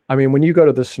 Oh. I mean, when you go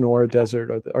to the Sonora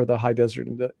Desert or the high desert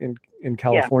in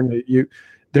California,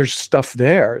 there's stuff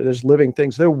there. There's living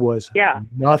things. There was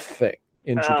nothing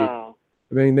in Judea. Oh.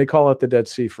 I mean, they call it the Dead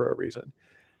Sea for a reason.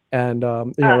 And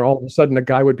all of a sudden, a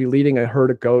guy would be leading a herd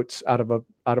of goats out of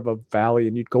a valley,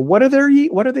 and you'd go, "What are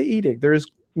they eating?" There is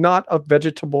not a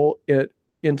vegetable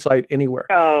in sight anywhere.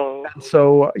 Oh. And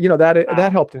so that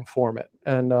helped inform it.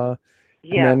 And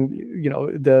then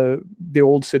the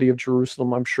old city of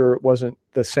Jerusalem, I'm sure it wasn't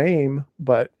the same,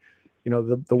 but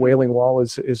the Wailing Wall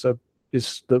is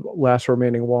the last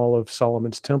remaining wall of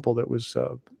Solomon's temple that was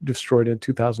destroyed in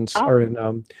 2000 or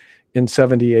in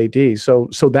 70 AD. So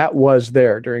that was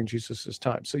there during Jesus's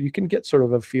time. So you can get sort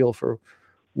of a feel for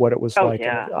what it was like.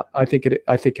 Yeah. I think it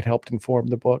helped inform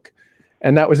the book,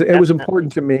 and it was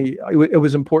important to me. It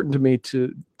was important to me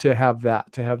to have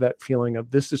that feeling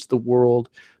of this is the world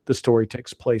the story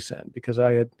takes place in, because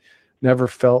I had never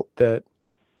felt that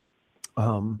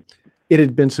it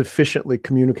had been sufficiently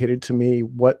communicated to me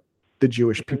what the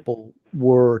Jewish people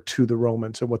were to the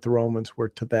Romans and what the Romans were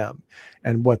to them,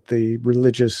 and what the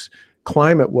religious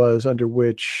climate was under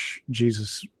which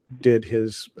Jesus did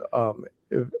his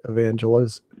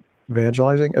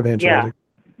evangelizing. Yeah.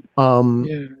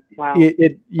 Wow.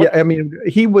 I mean,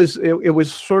 it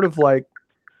was sort of like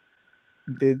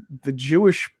the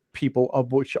Jewish people,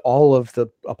 of which all of the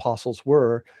apostles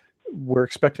were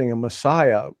expecting a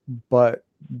Messiah, but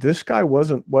this guy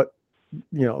wasn't what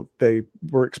they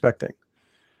were expecting,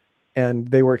 and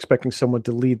they were expecting someone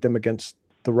to lead them against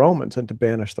the Romans and to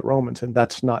banish the Romans, and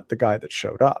that's not the guy that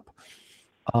showed up.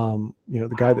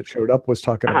 The guy that showed up was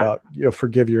talking about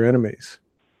forgive your enemies,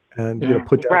 and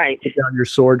put down your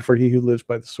sword, for he who lives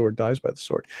by the sword dies by the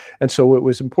sword. And so it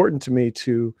was important to me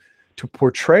to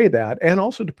portray that, and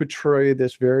also to portray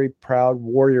this very proud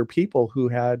warrior people who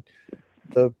had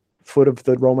the foot of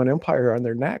the Roman Empire on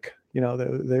their neck.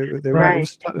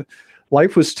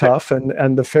 Life was tough,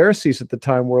 and the Pharisees at the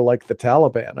time were like the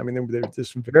Taliban. I mean, they're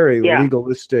this very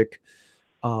legalistic,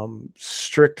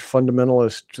 strict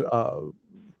fundamentalist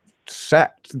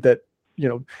sect that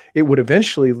it would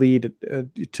eventually lead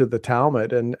to the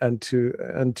Talmud and to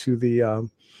the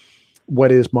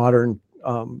what is modern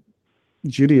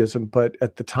Judaism. But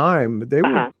at the time, they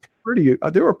were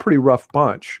a pretty rough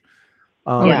bunch.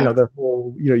 The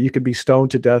whole, you could be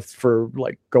stoned to death for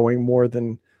like going more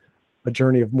than a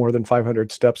journey of more than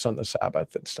 500 steps on the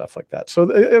Sabbath and stuff like that. So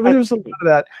there was a lot of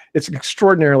that. It's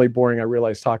extraordinarily boring, I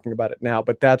realize, talking about it now,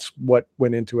 but that's what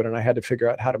went into it. And I had to figure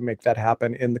out how to make that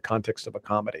happen in the context of a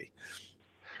comedy.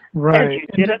 Right. And you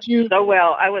did it so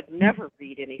well. I would never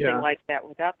read anything like that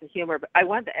without the humor. But I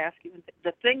wanted to ask you,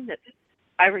 the thing that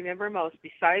I remember most,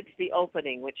 besides the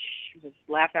opening, which was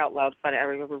laugh out loud fun, I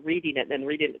remember reading it and then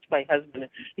reading it to my husband.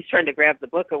 He's trying to grab the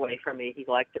book away from me. He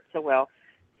liked it so well.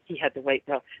 He had to wait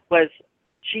though, was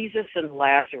Jesus and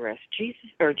Lazarus. Jesus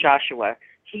or Joshua,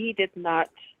 he did not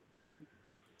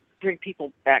bring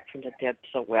people back from the dead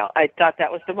so well. I thought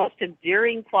that was the most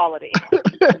endearing quality.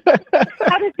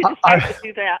 How did you decide to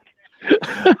do that?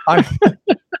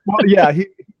 Well, yeah, he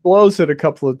blows it a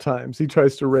couple of times. He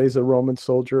tries to raise a Roman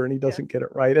soldier and he doesn't get it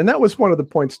right. And that was one of the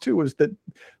points too, was that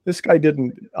this guy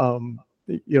didn't,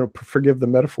 forgive the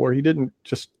metaphor. He didn't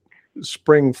just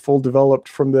spring full developed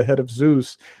from the head of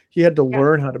Zeus. He had to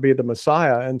learn how to be the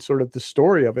Messiah. And sort of the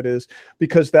story of it is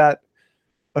because that,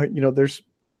 there's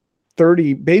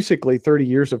basically 30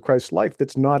 years of Christ's life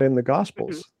that's not in the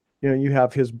Gospels. Mm-hmm. You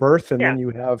have his birth and then you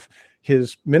have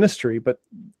his ministry, but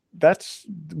that's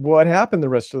what happened the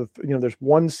rest of the, there's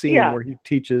one scene where he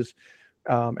teaches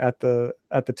at the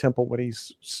temple when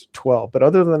he's 12, but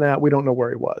other than that, we don't know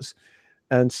where he was.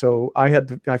 And so I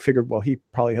figured, well, he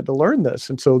probably had to learn this.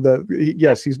 And so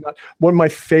he's not. One of my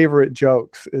favorite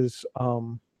jokes is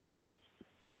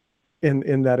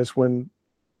in that is when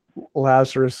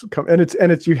Lazarus comes, and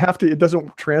it's you have to, it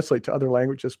doesn't translate to other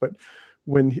languages, but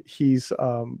when he's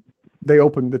they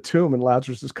open the tomb and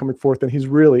Lazarus is coming forth and he's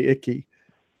really icky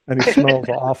and he smells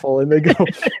awful, and they go,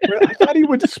 I thought he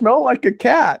would smell like a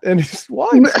cat. And he's,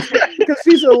 why? Because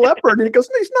he's a leopard. And he goes,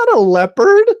 he's not a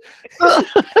leopard.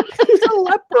 He's a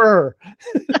leper.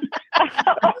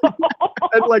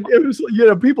 And like, it was,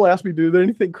 people ask me, do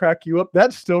anything crack you up?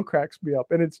 That still cracks me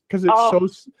up. And it's because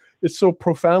it's so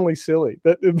profoundly silly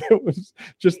that it was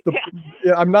just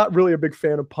I'm not really a big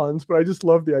fan of puns, but I just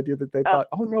love the idea that they thought,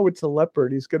 oh no, it's a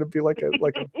leopard. He's going to be like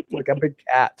a big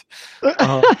cat.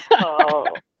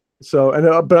 So,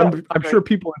 and but I'm sure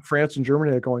people in France and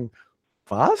Germany are going,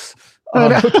 was?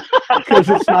 Because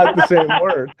it's not the same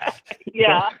word.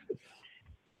 Yeah.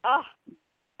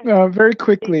 Very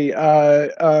quickly,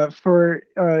 for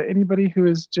anybody who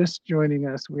is just joining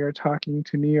us, we are talking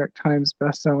to New York Times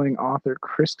bestselling author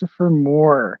Christopher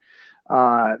Moore,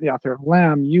 the author of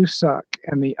Lamb, You Suck,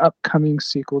 and the upcoming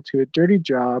sequel to A Dirty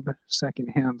Job,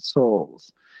 Secondhand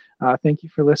Souls. Thank you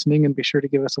for listening, and be sure to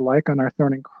give us a like on our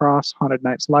Thorn and Cross Haunted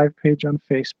Nights live page on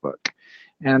Facebook.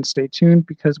 And stay tuned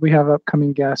because we have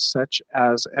upcoming guests such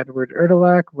as Edward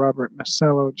Erdelak, Robert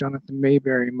Masello, Jonathan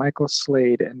Mayberry, Michael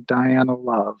Slade, and Diana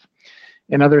Love.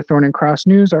 In other Thorn and Cross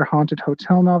news, our haunted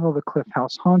hotel novel, The Cliff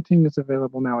House Haunting, is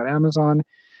available now at Amazon,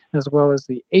 as well as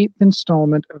the 8th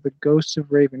installment of The Ghosts of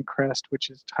Ravencrest,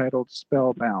 which is titled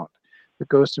Spellbound. The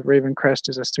Ghost of Ravencrest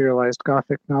is a serialized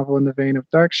Gothic novel in the vein of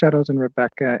Dark Shadows and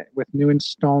Rebecca, with new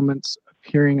installments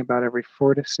appearing about every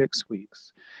 4 to 6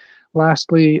 weeks.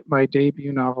 Lastly, my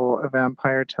debut novel, A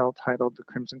Vampire Tale titled The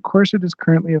Crimson Corset, is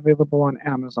currently available on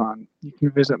Amazon. You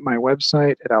can visit my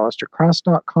website at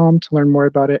alistaircross.com to learn more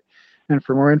about it. And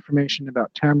for more information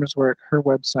about Tamara's work, her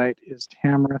website is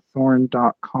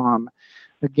tamarathorn.com.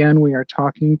 Again, we are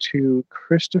talking to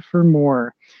Christopher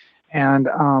Moore. And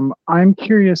I'm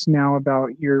curious now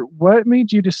about what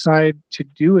made you decide to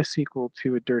do a sequel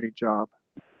to A Dirty Job?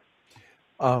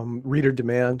 Reader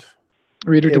demand.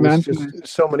 Reader demand. Just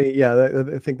so many.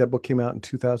 I think that book came out in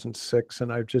 2006,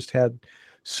 and I've just had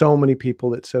so many people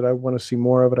that said, I want to see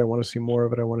more of it. I want to see more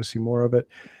of it. I want to see more of it.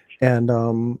 And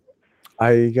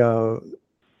I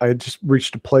just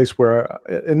reached a place where,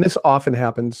 and this often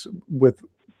happens with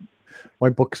my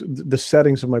books, the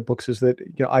settings of my books, is that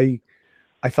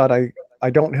I thought I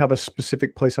don't have a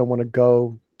specific place I want to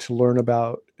go to learn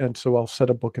about, and so I'll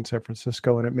set a book in San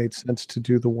Francisco, and it made sense to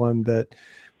do the one that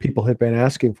people had been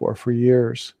asking for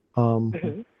years.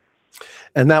 And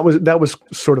that was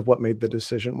sort of what made the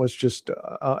decision, was just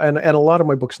and a lot of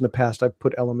my books in the past, I've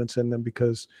put elements in them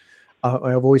because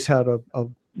I've always had a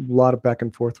lot of back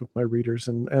and forth with my readers,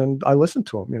 and I listen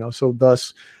to them, so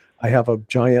thus I have a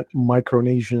giant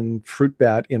Micronesian fruit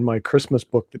bat in my Christmas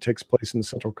book that takes place in the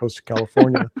Central Coast of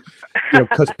California,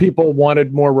 because people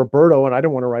wanted more Roberto, and I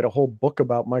didn't want to write a whole book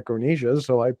about Micronesia,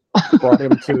 so I brought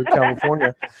him to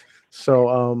California.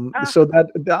 So, so that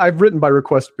I've written by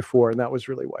request before, and that was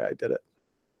really why I did it.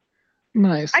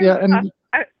 Nice,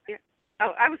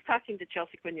 I was talking to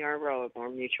Chelsea Quinn Yarbrough, our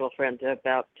mutual friend,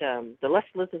 about the Lust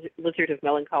Lizard of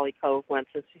Melancholy Cove once,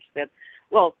 and she said,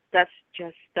 well, that's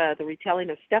just the retelling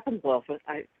of Steppenwolf.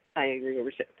 I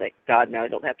remember saying, thank God, now I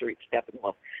don't have to read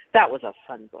Steppenwolf. That was a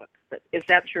fun book. But is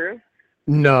that true?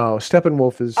 No,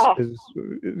 Steppenwolf is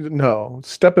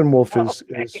Steppenwolf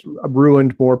Okay. is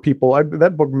ruined more people.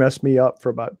 That book messed me up for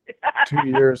about 2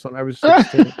 years when I was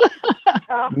 16.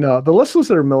 No, The Listless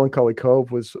Letter of Melancholy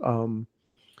Cove was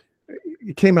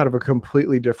it came out of a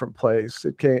completely different place.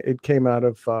 It came out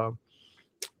of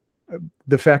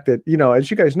the fact that,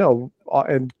 as you guys know,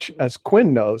 and as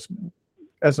Quinn knows,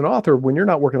 as an author, when you're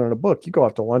not working on a book, you go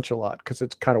out to lunch a lot because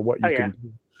it's kind of what you can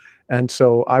do. And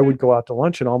so I would go out to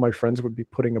lunch and all my friends would be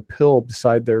putting a pill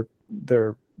beside their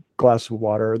glass of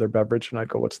water or their beverage. And I'd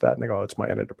go, what's that? And they go, oh, it's my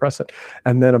antidepressant.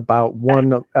 And then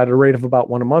at a rate of about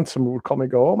one a month, someone would call me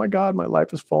and go, oh my God, my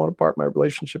life is falling apart. My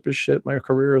relationship is shit. My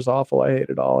career is awful. I hate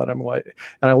it all. And I'm like,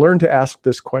 and I learned to ask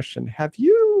this question: have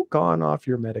you gone off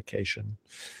your medication?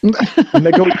 And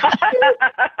they go,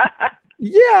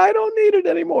 yeah, I don't need it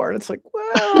anymore. And it's like,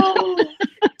 well,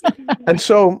 and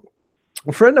so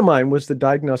a friend of mine was the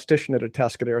diagnostician at a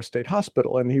Atascadero State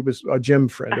Hospital, and he was a gym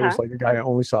friend. It was like a guy I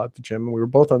only saw at the gym. And we were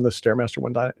both on the Stairmaster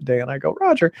one day, and I go,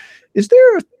 Roger, is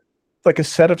there like a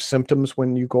set of symptoms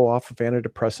when you go off of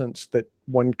antidepressants that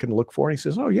one can look for? And he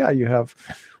says, oh yeah, you have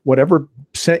whatever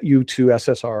sent you to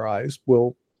SSRIs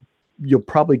you'll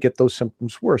probably get those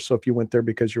symptoms worse. So if you went there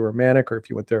because you were manic, or if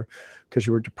you went there because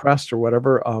you were depressed or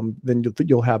whatever, then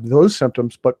you'll have those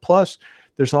symptoms. But plus,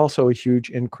 there's also a huge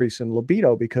increase in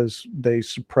libido because they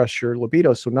suppress your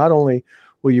libido. So not only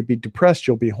will you be depressed,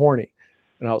 you'll be horny.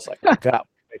 And I was like, that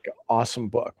would make an awesome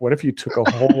book. What if you took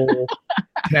a whole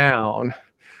town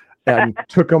and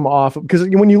took them off? Because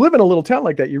when you live in a little town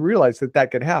like that, you realize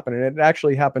that could happen. And it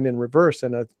actually happened in reverse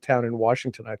in a town in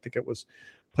Washington. I think it was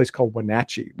a place called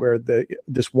Wenatchee, where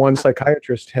this one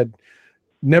psychiatrist had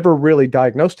never really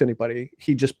diagnosed anybody.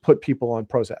 He just put people on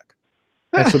Prozac.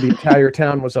 And so the entire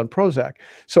town was on Prozac.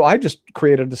 So I just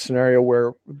created a scenario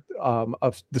where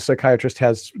the psychiatrist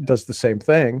does the same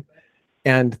thing,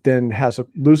 and then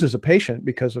loses a patient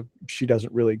because she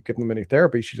doesn't really give them any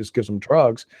therapy. She just gives them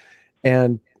drugs.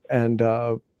 And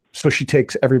so she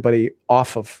takes everybody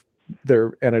off of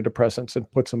their antidepressants and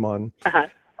puts them on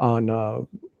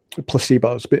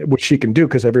placebos, which she can do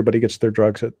because everybody gets their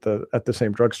drugs at the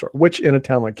same drugstore, which in a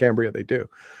town like Cambria they do.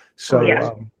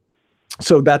 So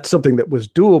so that's something that was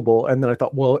doable. And then I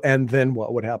thought, well, and then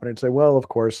what would happen? And say, well, of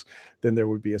course, then there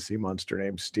would be a sea monster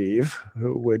named Steve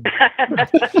who would.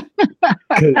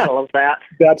 I love that.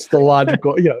 That's the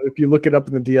logical. If you look it up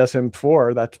in the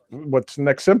DSM-4, that's what's the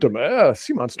next symptom.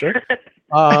 Sea monster.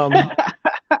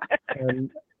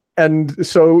 And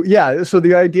so so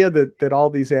the idea that all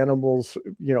these animals,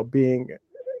 being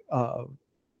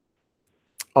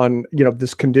on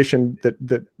this condition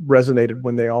that resonated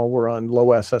when they all were on low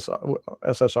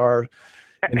SSR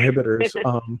inhibitors,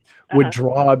 would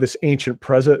draw this ancient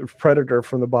predator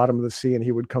from the bottom of the sea, and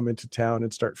he would come into town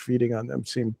and start feeding on them.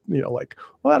 Seemed like,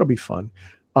 well, that'll be fun.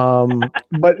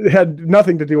 But it had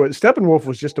nothing to do with Steppenwolf.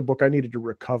 Was just a book I needed to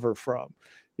recover from.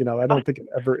 I don't think it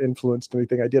ever influenced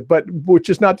anything I did, but which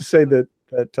is not to say that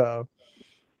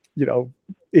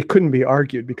it couldn't be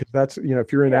argued, because that's,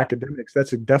 if you're in academics,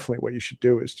 that's definitely what you should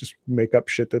do, is just make up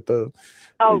shit that the,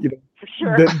 for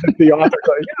sure. that the author,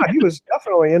 he was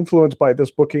definitely influenced by this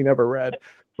book he never read,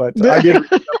 but I did.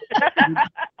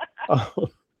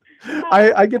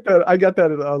 I got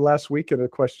that last week in a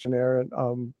questionnaire,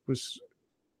 and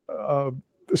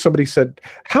somebody said,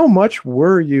 how much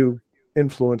were you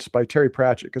influenced by Terry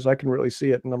Pratchett? Because I can really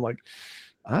see it. And I'm like,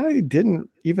 I didn't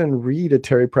even read a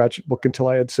Terry Pratchett book until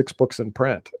I had 6 books in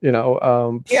print,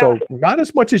 so not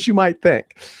as much as you might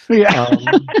think. Yeah.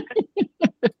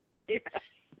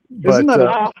 Isn't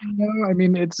that I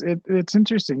mean, it's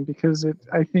interesting because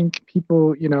I think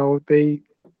people, they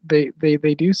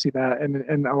do see that,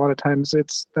 and a lot of times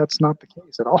that's not the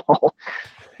case at all.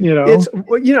 It's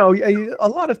a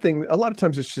lot of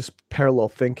times it's just parallel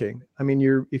thinking. I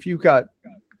mean, if you've got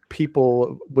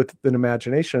people with an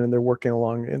imagination and they're working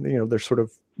along, and they're sort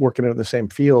of working in the same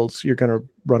fields, you're going to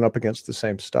run up against the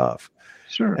same stuff.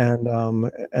 Sure.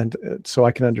 And so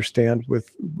I can understand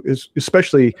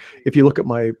especially if you look at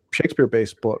my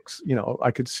Shakespeare-based books,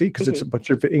 I could see, because it's a bunch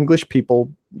of English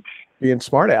people being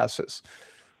smartasses,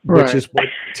 which is what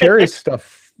Terry's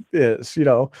stuff is,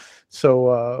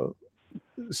 So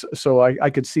I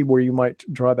could see where you might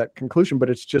draw that conclusion, but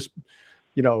it's just,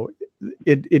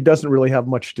 it doesn't really have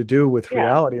much to do with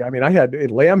reality. I mean,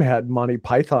 Lamb had Monty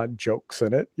Python jokes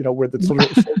in it, where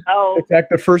in fact,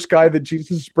 the first guy that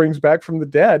Jesus brings back from the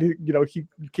dead,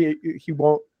 he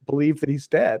won't believe that he's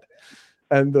dead.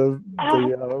 And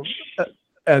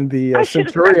the I should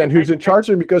have centurion who's in recognized charge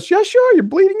of him, he goes, "Yeah, sure, you're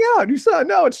bleeding out." You saw,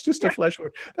 no, it's just a flesh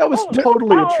wound. That was Oh,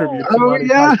 totally a oh, tribute to oh, Monty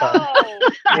yeah. Python.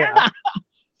 Oh, Yeah.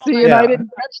 See, and I Yeah. didn't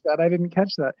catch that. I didn't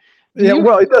catch that. Do Yeah, you-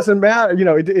 well, it doesn't matter. You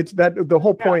know, it's that the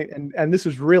whole Yeah. point, and this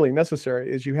is really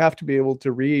necessary, is you have to be able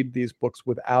to read these books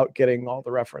without getting all the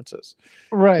references.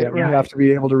 right, You right. have to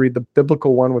be able to read the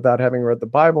biblical one without having read the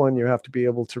Bible, and you have to be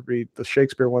able to read the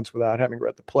Shakespeare ones without having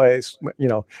read the plays. You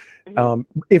know, Mhm.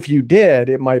 if you did,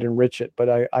 it might enrich it, but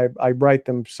I write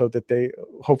them so that they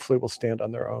hopefully will stand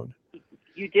on their own.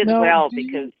 You did No, well do you-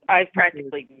 because I've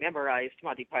practically memorized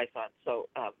Monty Python, so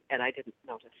and I didn't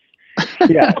notice.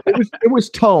 Yeah, it was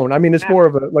tone. I mean, it's Yeah. more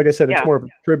of a, like I said, it's Yeah. more of a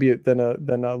tribute than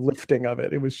a lifting of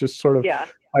it. It was just sort of, Yeah,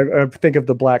 I think of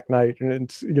the Black Knight, and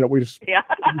it's, you know, we just yeah.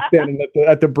 standing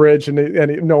at the bridge, and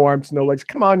no arms, no legs.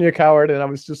 Come on, you coward! And I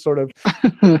was just sort of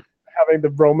having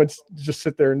the Romans just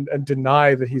sit there and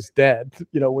deny that he's dead.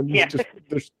 You know, when he's Yeah. just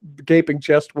there's gaping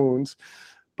chest wounds.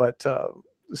 But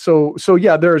so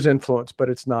yeah, there is influence, but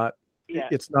it's not Yeah.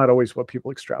 it's not always what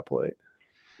people extrapolate.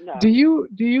 No. Do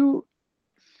you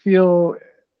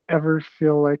ever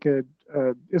feel like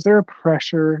is there a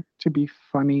pressure to be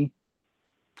funny?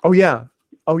 Oh yeah,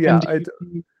 And do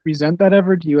you resent that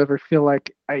ever? Do you ever feel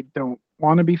like I don't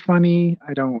want to be funny?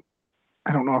 I don't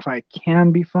know if I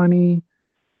can be funny.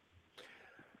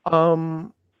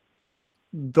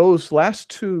 Those last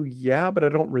two, yeah, but I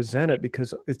don't resent it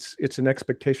because it's an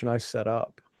expectation I set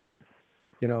up.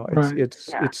 You know, Right. it's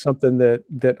Yeah. it's something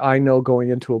that I know going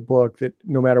into a book, that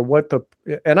no matter what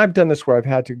and I've done this where I've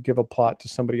had to give a plot to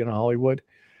somebody in Hollywood,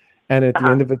 and at the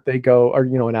end of it they go, or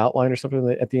you know, an outline or something,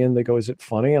 at the end they go, "Is it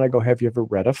funny?" And I go, "Have you ever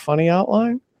read a funny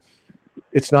outline?"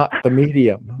 It's not the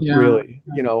medium, Yeah. really,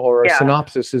 you know, or a Yeah.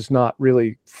 synopsis is not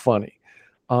really funny.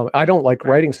 I don't like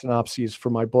writing synopses for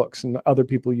my books, and other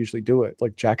people usually do it,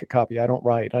 like jacket copy. I don't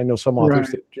write. I know some authors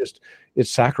Right. that just,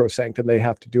 it's sacrosanct and they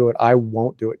have to do it. I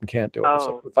won't do it and can't do it.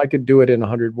 So Oh. if I could do it in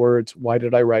 100 words, why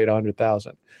did I write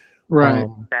 100,000? Right.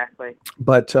 Exactly.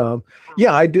 But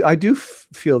yeah, I do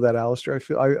feel that, Alistair.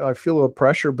 I feel a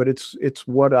pressure, but it's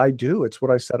what I do. It's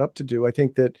what I set up to do. I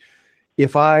think that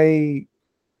if I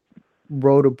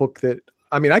wrote a book that,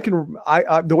 I mean,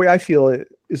 the way I feel it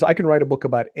is I can write a book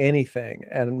about anything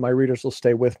and my readers will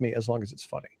stay with me as long as it's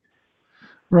funny.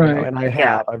 You know, Right. and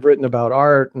I've written about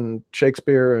art and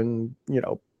Shakespeare and, you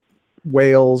know,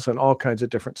 whales and all kinds of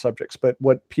different subjects. But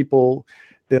what people,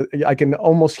 I can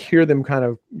almost hear them kind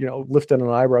of, you know, lifting an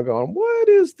eyebrow going, "What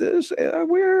is this?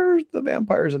 Where's the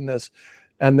vampires in this?"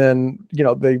 And then, you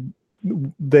know,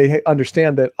 they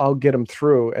understand that I'll get them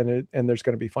through, and there's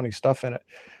going to be funny stuff in it.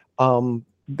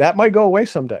 That might go away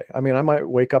someday. I mean, I might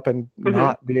wake up and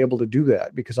not be able to do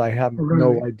that because I have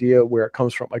no Right. idea where it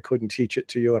comes from. I couldn't teach it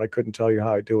to you, and I couldn't tell you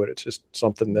how I do it. It's just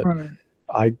something that Right.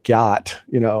 I got,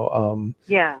 you know,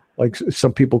 Yeah. like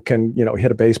some people can, you know, hit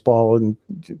a baseball and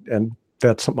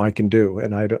that's something I can do.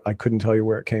 And I couldn't tell you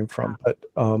where it came from, but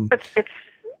It's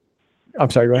I'm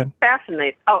sorry, go ahead.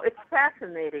 fascinating. Oh, it's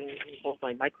fascinating. Let me hold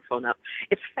my microphone up.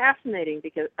 It's fascinating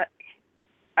because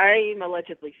I'm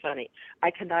allegedly funny. I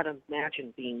cannot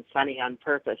imagine being funny on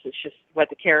purpose. It's just what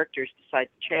the characters decide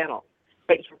to channel.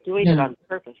 But you're doing it Yeah. on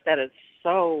purpose. That is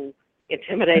so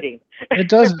intimidating. It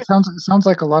does. It sounds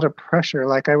like a lot of pressure.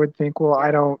 Like I would think, well, I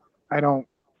don't,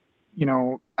 you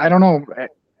know, I don't know.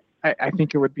 I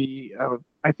think it would be,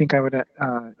 I think I would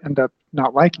end up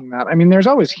not liking that. I mean, there's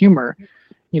always humor,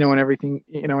 you know, and everything,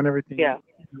 Yeah.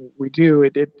 we do.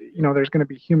 It, you know, there's going to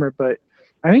be humor, but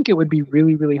I think it would be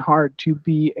really, really hard to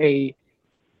be a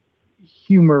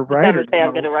humor writer. Say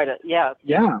I'm going to write a Yeah,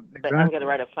 I'm exactly. going to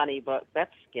write a funny book.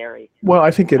 That's scary. Well, I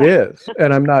think it is.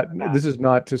 And I'm not, Yeah. this is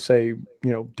not to say, you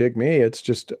know, dig me. It's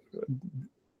just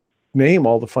name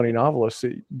all the funny novelists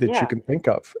that Yeah. you can think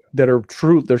of that are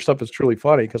true. Their stuff is truly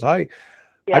funny. Cause I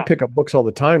pick up books all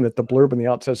the time that the blurb in the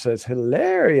outset says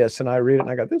hilarious. And I read it and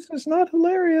I go, this is not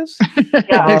hilarious.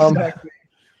 Yeah. Exactly.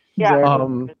 Yeah.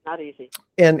 Exactly. It's not easy.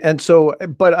 And so,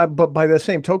 but by the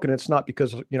same token, it's not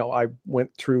because, you know, I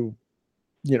went through,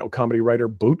 you know, comedy writer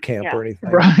boot camp or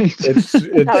anything. Right.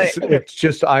 It's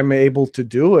just I'm able to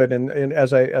do it. And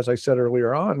as I said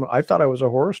earlier on, I thought I was a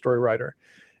horror story writer,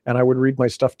 and I would read my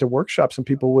stuff to workshops, and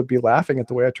people would be laughing at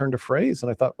the way I turned a phrase,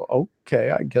 and I thought, well,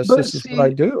 okay, I guess But this is see, what I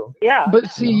do. Yeah.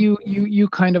 But see, you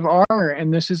kind of are,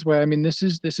 and this is why, I mean, this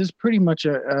is pretty much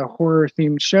a horror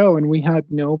themed show, and we had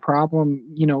no problem,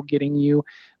 you know, getting you.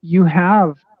 You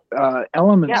have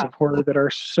elements Yeah. of horror that are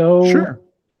so Sure.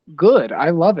 good. I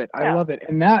love it. I Yeah. love it,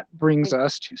 and that brings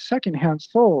us to Secondhand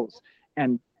Souls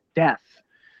and death.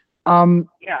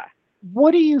 Yeah.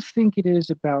 What do you think it is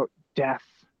about death,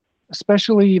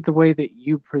 especially the way that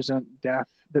you present death,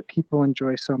 that people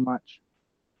enjoy so much?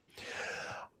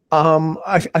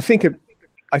 I think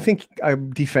I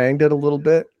defanged it a little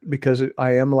bit because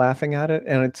I am laughing at it,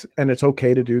 and it's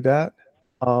okay to do that.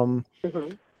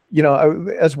 Mhm. You know,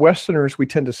 as Westerners, we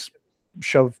tend to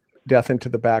shove death into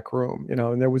the back room, you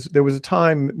know, and there was a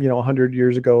time, you know, 100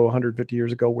 years ago, 150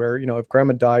 years ago, where, you know, if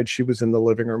grandma died, she was in the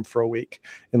living room for a week,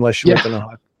 unless you lived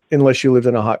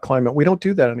in a hot climate. We don't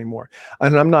do that anymore.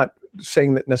 And I'm not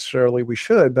saying that necessarily we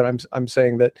should, but I'm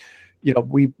saying that, you know,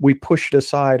 we push it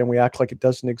aside and we act like it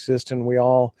doesn't exist, and we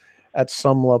all at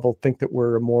some level think that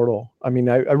we're immortal. I mean,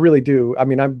 I really do. I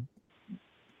mean,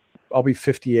 I'll be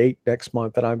 58 next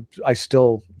month, and I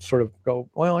still sort of go,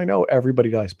 well, I know everybody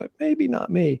dies, but maybe not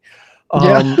me.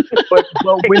 But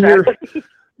when you're,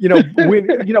 you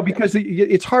know, because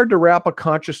it's hard to wrap a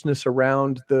consciousness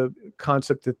around the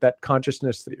concept that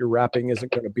consciousness that you're wrapping isn't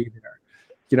going to be there,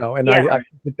 you know, and I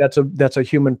think that's a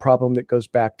human problem that goes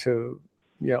back to,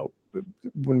 you know,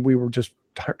 when we were just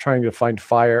trying to find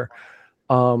fire.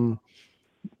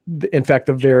 In fact,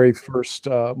 the very first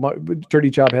Dirty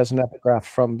Job has an epigraph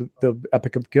from the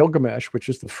Epic of Gilgamesh, which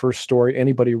is the first story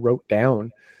anybody wrote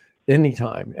down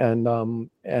anytime, and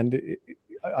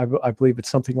I believe it's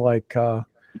something like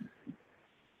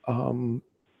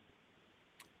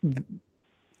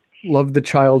love the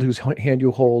child whose hand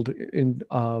you hold, in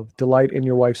delight in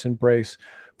your wife's embrace,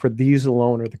 for these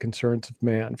alone are the concerns of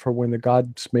man. For when the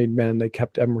gods made men, they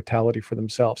kept immortality for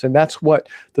themselves. And that's what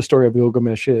the story of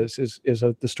Gilgamesh is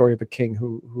the story of a king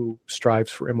who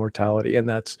strives for immortality. And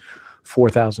that's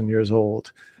 4,000 years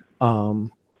old. Wow.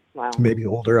 Maybe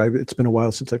older. It's been a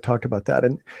while since I've talked about that.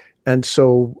 And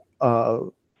so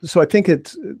I think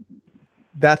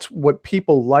that's what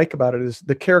people like about it, is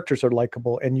the characters are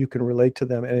likable and you can relate to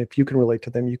them. And if you can relate to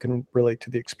them, you can relate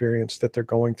to the experience that they're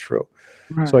going through.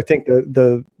 Right. So I think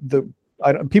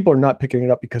people are not picking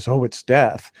it up because, oh, it's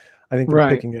death. I think they're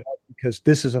picking it up because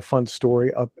this is a fun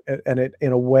story and it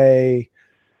in a way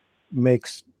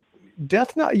makes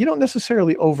death you don't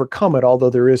necessarily overcome it, although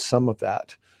there is some of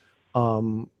that.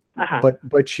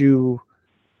 But you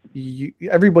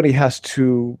everybody has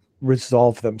to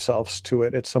resolve themselves to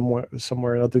it at somewhere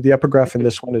or another. The epigraph in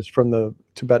this one is from the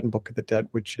Tibetan Book of the Dead,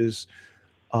 which is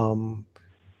and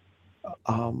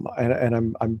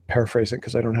I'm paraphrasing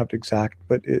because I don't have the exact,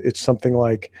 but it's something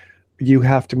like, you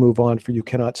have to move on, for you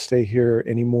cannot stay here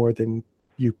any more than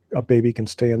a baby can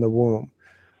stay in the womb.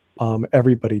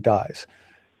 Everybody dies,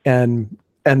 and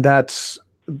that's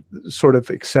sort of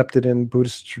accepted in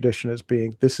Buddhist tradition as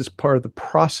being, this is part of the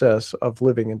process of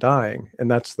living and dying. And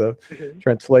that's the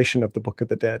translation of the Book of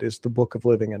the Dead, is the book of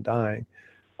living and dying.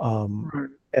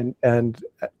 And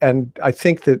I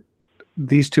think that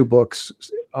these two books,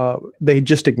 they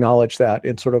just acknowledge that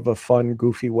in sort of a fun,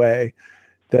 goofy way,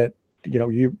 that, you know,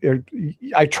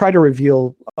 I try to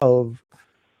reveal of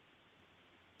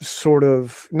sort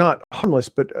of not harmless,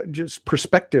 but just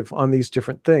perspective on these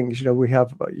different things. You know, we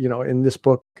have, you know, in this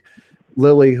book,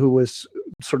 Lily, who was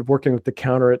sort of working with the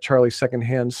counter at Charlie's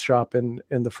secondhand shop in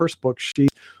the first book, she's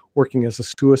working as a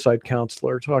suicide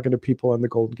counselor, talking to people on the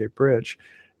Golden Gate Bridge.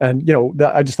 And, you know,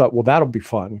 I just thought, well, that'll be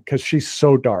fun because she's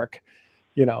so dark,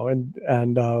 you know, and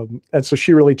so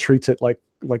she really treats it like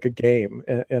a game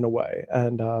in a way.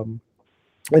 And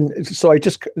so I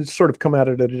just sort of come at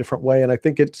it in a different way. And I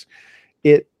think it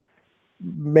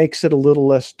makes it a little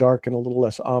less dark and a little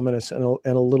less ominous and a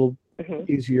little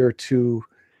easier to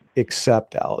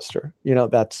accept, Alistair. You know,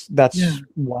 that's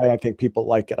why I think people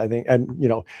like it. I think, and you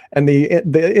know, and the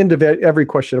end of every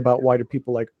question about why do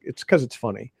people like it's because it's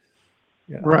funny.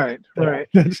 You know? Right. Well,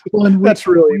 that's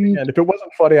really, and if it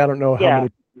wasn't funny, I don't know how many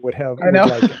people would have. I know.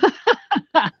 Like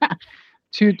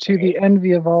it. To the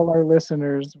envy of all our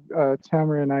listeners,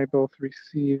 Tamara and I both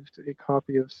received a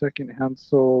copy of Secondhand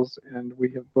Souls, and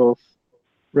we have both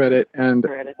read it and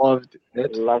loved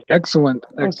it. Excellent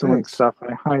stuff.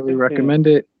 I highly recommend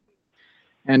it,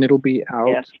 and it'll be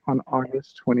out on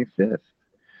August 25th.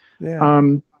 Yeah.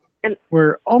 And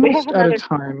we're almost out of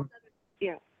time.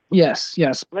 Yes.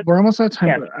 We're almost out of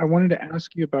time, but I wanted to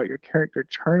ask you about your character,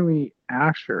 Charlie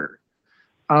Asher.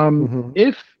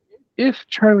 If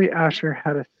Charlie Asher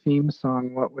had a theme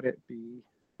song, what would it be?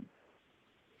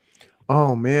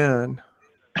 Oh man,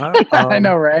 I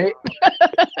know, right?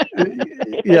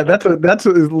 Yeah, that's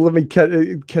let me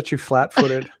catch you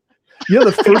flat-footed. You know,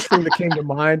 the first thing that came to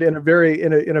mind in a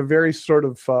very sort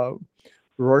of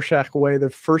Rorschach way, the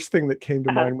first thing that came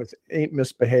to mind was "Ain't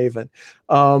Misbehavin'."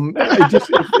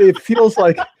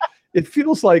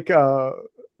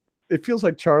 It feels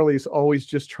like Charlie's always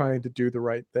just trying to do the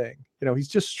right thing. You know, he's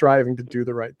just striving to do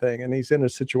the right thing, and he's in a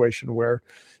situation where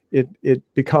it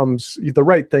becomes the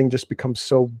right thing just becomes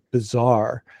so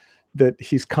bizarre that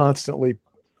he's constantly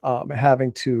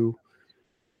having to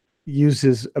use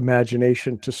his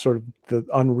imagination to sort of the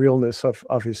unrealness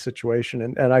of his situation.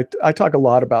 And I talk a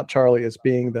lot about Charlie as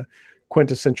being the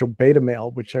quintessential beta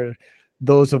male, which are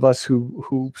those of us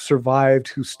who survived,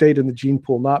 who stayed in the gene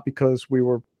pool, not because we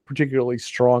were particularly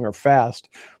strong or fast,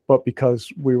 but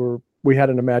because we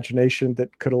had an imagination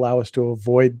that could allow us to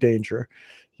avoid danger,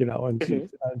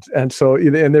 and so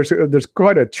there's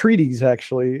quite a treatise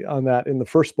actually on that in the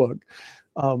first book.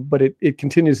 But it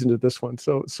continues into this one.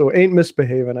 So Ain't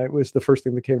Misbehaving was the first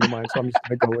thing that came to mind. So I'm just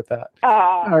going to go with that.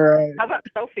 All right. How about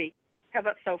Sophie?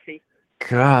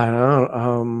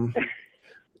 God,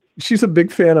 she's a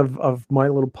big fan of My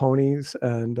Little Ponies,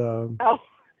 and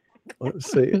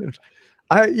let's see,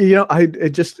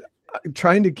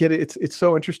 trying to get it. It's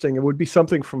so interesting. It would be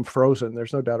something from Frozen.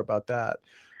 There's no doubt about that.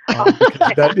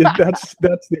 Because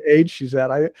that's the age she's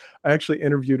at. I actually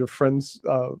interviewed a friend's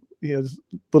he has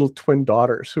little twin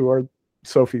daughters who are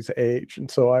Sophie's age,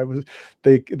 and so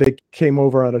they came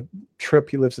over on a trip.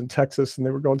 He lives in Texas, and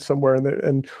they were going somewhere, and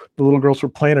the little girls were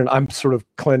playing, and I'm sort of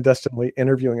clandestinely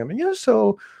interviewing them. And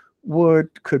so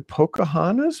could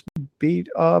Pocahontas beat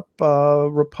up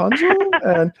Rapunzel?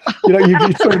 And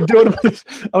you sort of doing this.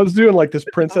 I was doing like this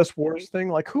Princess Wars thing,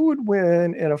 like who would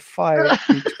win in a fight?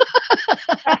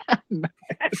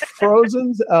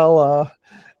 Frozen's Ella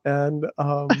and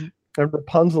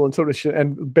Rapunzel, and sort of shit,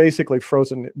 and basically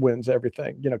Frozen wins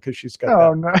everything, because she's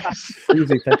got nice.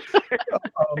 Easy thing.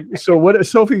 So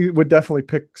Sophie would definitely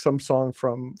pick some song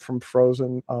from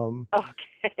Frozen.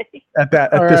 Okay. At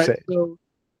this age.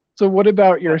 So what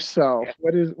about yourself?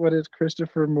 What is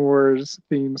Christopher Moore's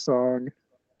theme song?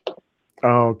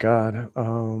 Oh God.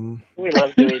 We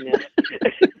love doing this.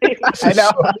 I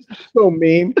know. So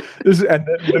mean. And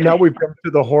now we've come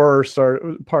to the horror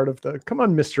part of the. Come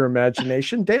on, Mr.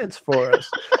 Imagination, dance for us.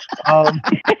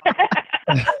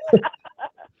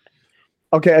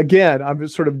 Okay, again, I'm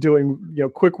just sort of doing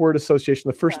quick word association.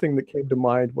 The first thing that came to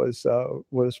mind was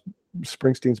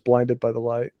Springsteen's "Blinded by the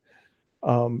Light."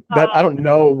 That I don't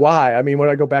know why. I mean, when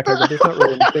I go back, I go, there's not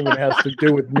really anything that has to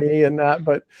do with me and that,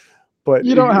 but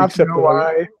you don't have to know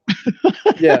why.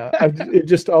 Yeah, it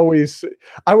just always.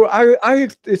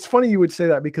 It's funny you would say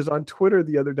that, because on Twitter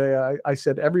the other day I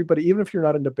said, everybody, even if you're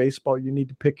not into baseball, you need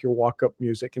to pick your walk-up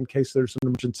music in case there's an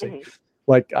emergency. Mm-hmm.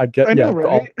 Like I know,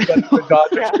 right? The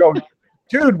Dodgers go,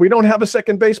 dude, we don't have a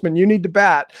second baseman. You need to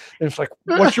bat. And it's like,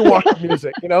 what's your walk-up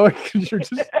music? Because you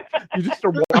just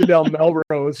are walking down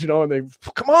Melrose, and they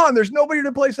come on. There's nobody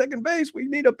to play second base. We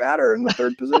need a batter in the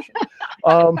third position.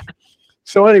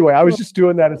 So anyway, I was just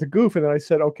doing that as a goof, and then I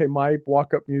said, okay, my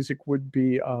walk-up music would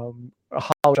be a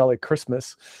Holly Jolly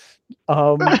Christmas.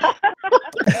 But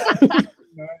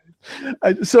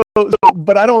I just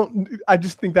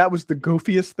think that was the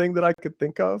goofiest thing that I could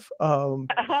think of.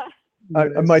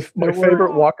 My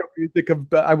favorite walk-up music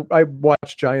I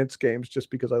watch Giants games just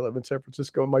because I live in San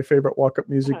Francisco, and my favorite walk-up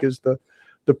music is the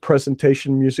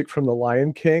presentation music from The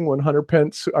Lion King when Hunter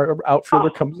Pence, our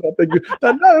outfielder, comes up and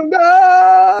and I'm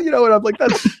like,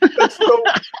 that's so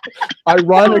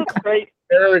ironic,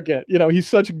 arrogant. He's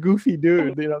such a goofy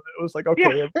dude. It was like,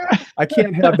 okay, I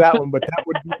can't have that one, but that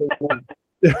would be the one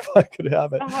if I could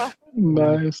have it.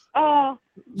 Nice. I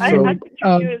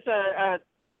picture you as a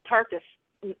Tarkus.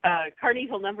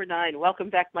 Carnival number 9.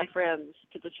 Welcome back, my friends,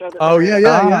 to the show. Well,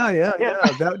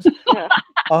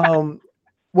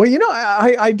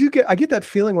 I get that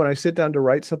feeling when I sit down to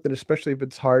write something, especially if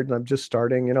it's hard and I'm just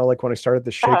starting. Like when I started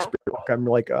the Shakespeare book, I'm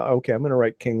like, okay, I'm going to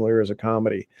write King Lear as a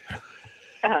comedy.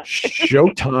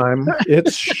 Showtime!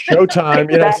 It's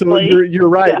showtime. Exactly. So you're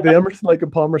right. The Emerson, Lake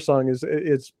and Palmer song is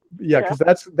because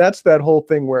that's that whole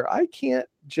thing where I can't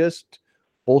just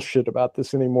bullshit about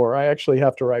this anymore. I actually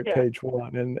have to write page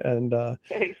 1, and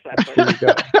exactly. Here you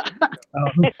go.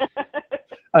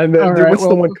 And what's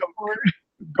the one?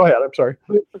 Go ahead. I'm sorry.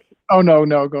 Oh no,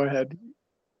 go ahead.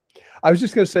 I was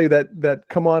just going to say that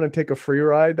come on and take a free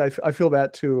ride. I feel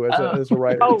that too as a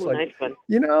writer. Oh, it's like, nice one.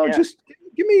 Just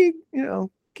give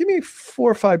me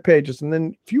 4 or 5 pages, and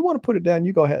then if you want to put it down,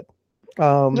 you go ahead.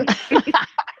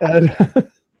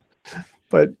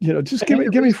 But just give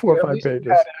me 4 or 5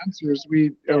 pages. Answers.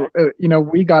 We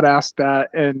got asked that,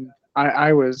 and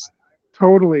I was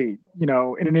totally in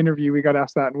an interview we got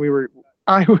asked that, and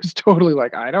I was totally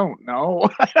like, I don't know.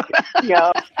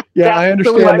 Yeah, I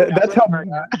understand.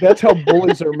 That's how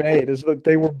bullies are made. Is that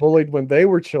they were bullied when they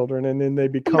were children, and then they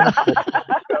become.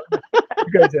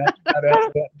 You guys asked that.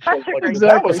 Exactly.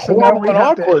 That was horrible and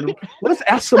awkward. Let's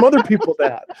ask some other people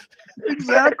that.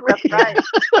 Exactly. That's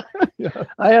right.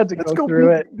 I had to go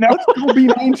through it. Let's go be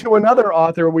mean to another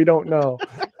author we don't know.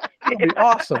 That'd be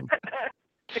awesome.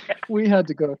 we had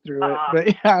to go through it,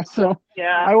 but yeah. So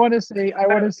Yeah. I want to say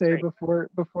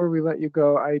great. before we let you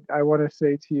go, I want to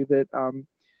say to you that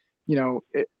you know,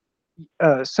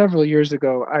 several years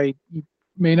ago, you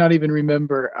may not even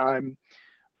remember.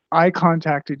 I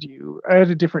contacted you. I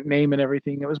had a different name and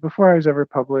everything. It was before I was ever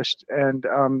published, and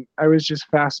I was just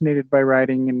fascinated by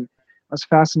writing, and I was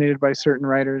fascinated by certain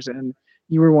writers, and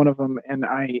you were one of them. And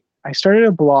I started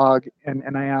a blog, and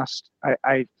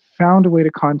I found a way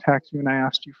to contact you, and I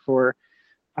asked you for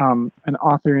an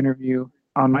author interview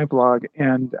on my blog,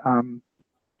 and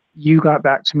you got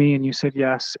back to me, and you said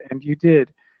yes, and you did,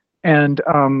 and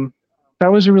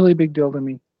that was a really big deal to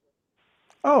me.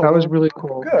 Oh, that was really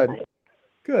cool.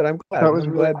 Good. I'm glad. That was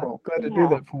I'm really glad, cool. glad to Yeah. do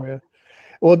that for you.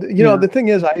 Well, you know, Yeah. the thing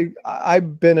is,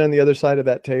 I've been on the other side of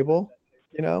that table,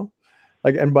 you know,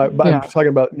 like, and by Yeah. I'm talking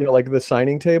about, you know, like the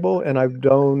signing table, and I've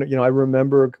done, you know, I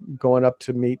remember going up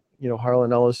to meet, you know,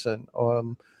 Harlan Ellison,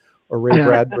 or Ray Yeah.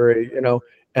 Bradbury, you know,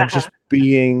 and just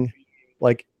being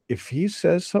like, if he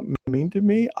says something mean to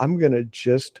me, I'm gonna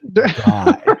just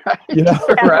die, you know.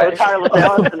 That's Right. what Carlos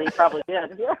Ellison, he probably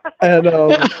did. And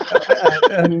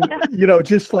you know,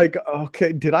 just like,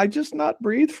 okay, did I just not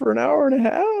breathe for an hour and a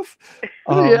half?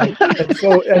 Yeah. And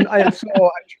so I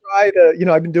try to, you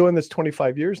know, I've been doing this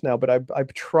 25 years now, but I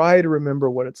try to remember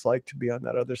what it's like to be on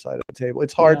that other side of the table.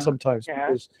 It's hard Yeah. sometimes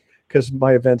Yeah. because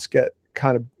my events get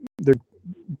kind of, they're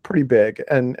pretty big,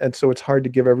 and so it's hard to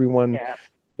give everyone Yeah.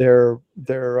 their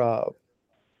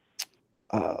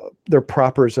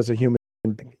propers as a human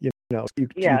being. You know, you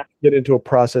get into a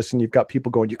process and you've got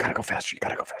people going, you gotta go faster, you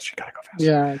gotta go faster, you gotta go faster.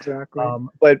 Yeah, exactly.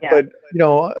 But you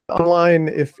know, online,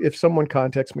 if someone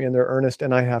contacts me and they're earnest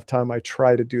and I have time, I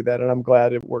try to do that, and I'm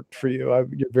glad it worked for you.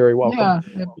 You're very welcome.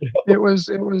 Yeah, it was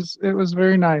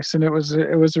very nice, and it was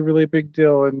a really big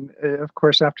deal. And of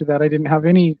course, after that, I didn't have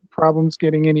any problems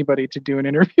getting anybody to do an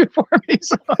interview for me.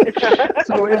 So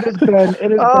it has been.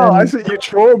 I said you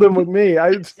trolled him with me.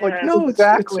 It's like, no,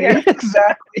 exactly, it's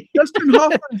exactly. Justin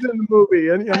Hoffman's in the movie,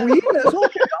 and he is.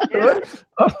 Okay, I'll do it.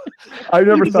 I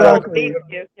never Exactly.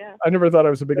 I never thought I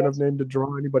was a big enough name to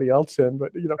draw anybody else in,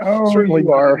 but you know, Oh, certainly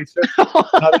you are.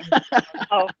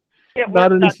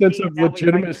 Not any sense of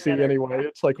legitimacy anyway.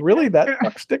 It's like, really, that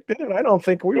fuck stick did it? I don't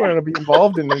think we were going to be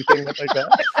involved in anything like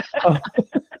that.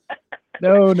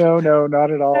 No,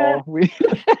 not at all.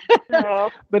 No.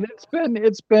 But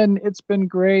it's been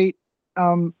great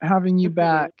having you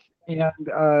back, and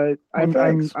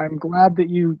I'm glad that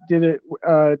you did it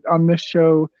on this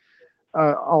show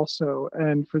also.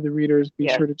 And for the readers, be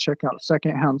sure to check out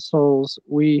Secondhand Souls.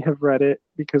 We have read it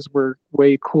because we're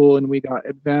way cool, and we got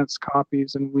advanced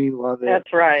copies, and we love it.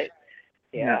 That's right.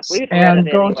 Yeah. Yes. We've And read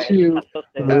it go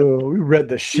anyway. We read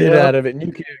the shit out of it, and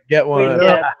you can't get one.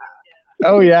 did.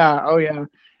 Oh yeah.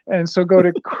 And so go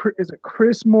to is it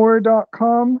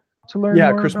chrismore.com to learn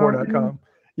more. chrismore.com.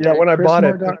 Yeah, when I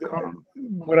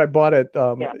bought it,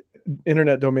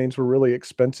 internet domains were really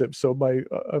expensive. So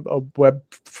a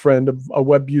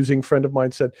web using friend of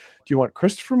mine said, "Do you want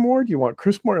Christopher Moore? Do you want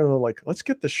Chris Moore?" And I'm like, "Let's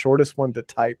get the shortest one to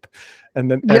type." And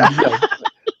then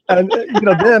and you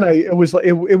know, then it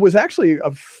was actually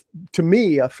to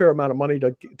me a fair amount of money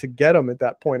to get them at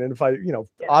that point. And if I, you know,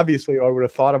 obviously I would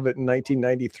have thought of it in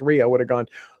 1993, I would have gone,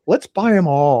 let's buy them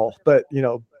all. But you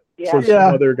know, so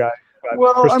some other guy.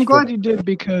 Well, I'm glad you did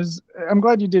because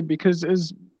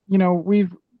as you know,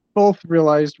 we've both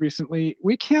realized recently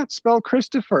we can't spell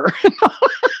Christopher.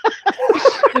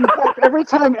 In fact, every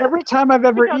time I've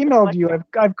ever emailed you,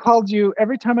 I've called you.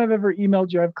 Every time I've ever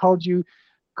emailed you, I've called you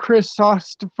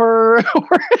Christopher.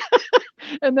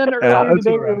 And then earlier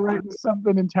today we were writing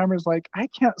something, and Tamara's like, I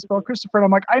can't spell Christopher. And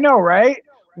I'm like, I know, right?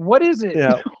 What is it?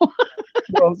 Yeah.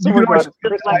 Well,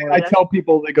 I tell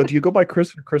people, they go, "Do you go by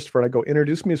Chris or Christopher?" And I go,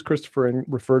 "Introduce me as Christopher and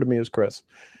refer to me as Chris."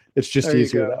 It's just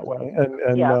easier that way.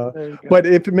 But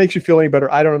if it makes you feel any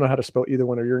better, I don't know how to spell either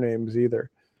one of your names either.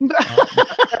 The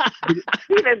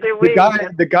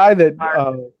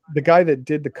guy that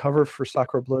did the cover for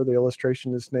Sacre Bleu, the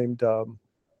illustration is named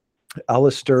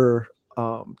Alistair.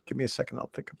 Give me a second,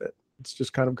 I'll think of it. It's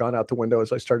just kind of gone out the window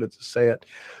as I started to say it.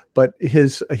 But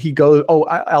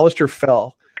Alistair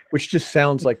Fell, which just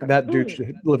sounds like that dude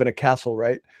should live in a castle,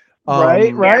 right?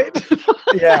 Right.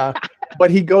 Yeah. But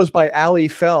he goes by Ali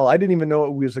Fell. I didn't even know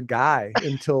it was a guy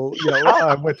until, you know,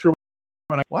 I went through.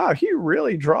 Wow, he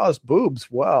really draws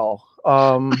boobs well.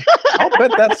 I'll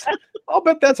bet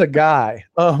that's a guy.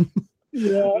 But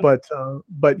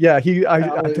yeah,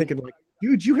 I'm thinking like,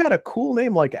 dude, you had a cool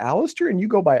name like Alistair and you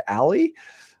go by Ali.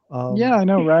 Yeah, I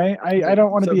know, right? I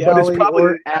don't want to be Ali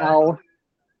or Al.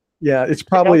 Yeah, it's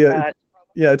probably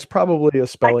it's probably a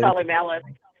spelling. I call him Alice.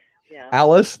 Yeah.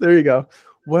 Alice, there you go.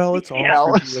 Well, it's all Yeah,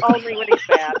 for you. only when he's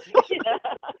bad.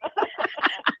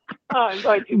 Oh, I'm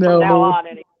going to No. from now on.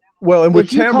 Anyway. Well, and with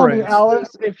If you call me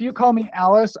Tamara,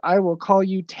 Alice, I will call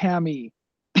you Tammy,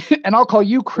 and I'll call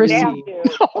you Chrissy. Damn you.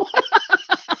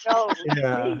 No,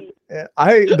 Yeah.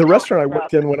 please. the restaurant I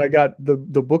worked in when I got the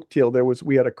book deal,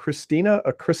 we had a Christina,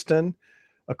 a Kristen,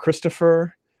 a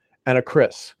Christopher, and a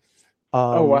Chris.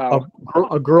 Oh, wow.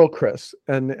 A girl Chris,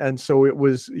 and so it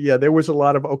was. Yeah, there was a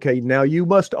lot of now you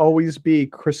must always be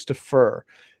Christopher,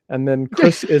 and then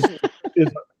Chris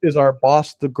is our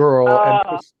boss, the girl, and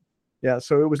Chris, yeah.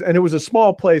 So it was a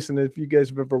small place, and if you guys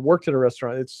have ever worked at a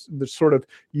restaurant, it's the sort of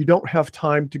you don't have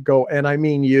time to go, and I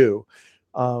mean you.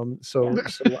 So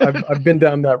I've been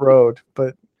down that road,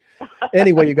 but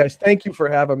anyway, you guys, thank you for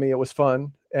having me. It was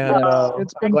fun, and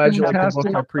It's I'm been glad you like the fantastic.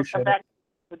 book. I appreciate it.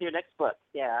 With your next book,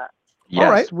 yeah. Yes, All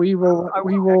right. we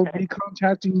will be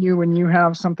contacting you when you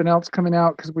have something else coming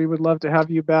out, because we would love to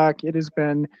have you back. It has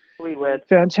been We would.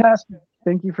 fantastic.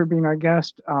 Thank you for being our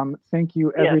guest. Thank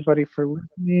you Yes. everybody for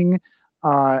listening.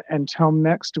 Until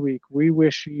next week, we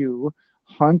wish you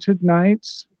haunted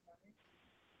nights.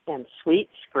 And sweet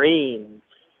screams.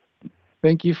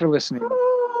 Thank you for listening.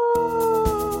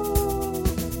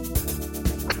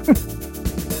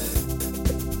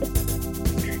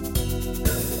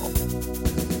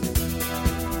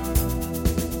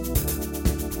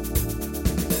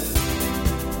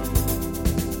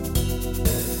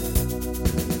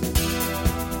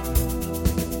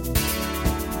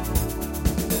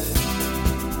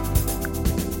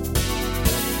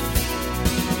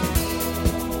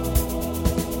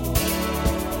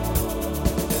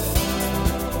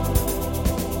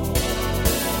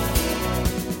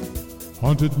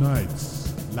 Haunted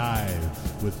Nights,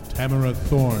 live with Tamara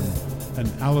Thorne and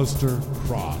Alistair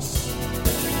Cross.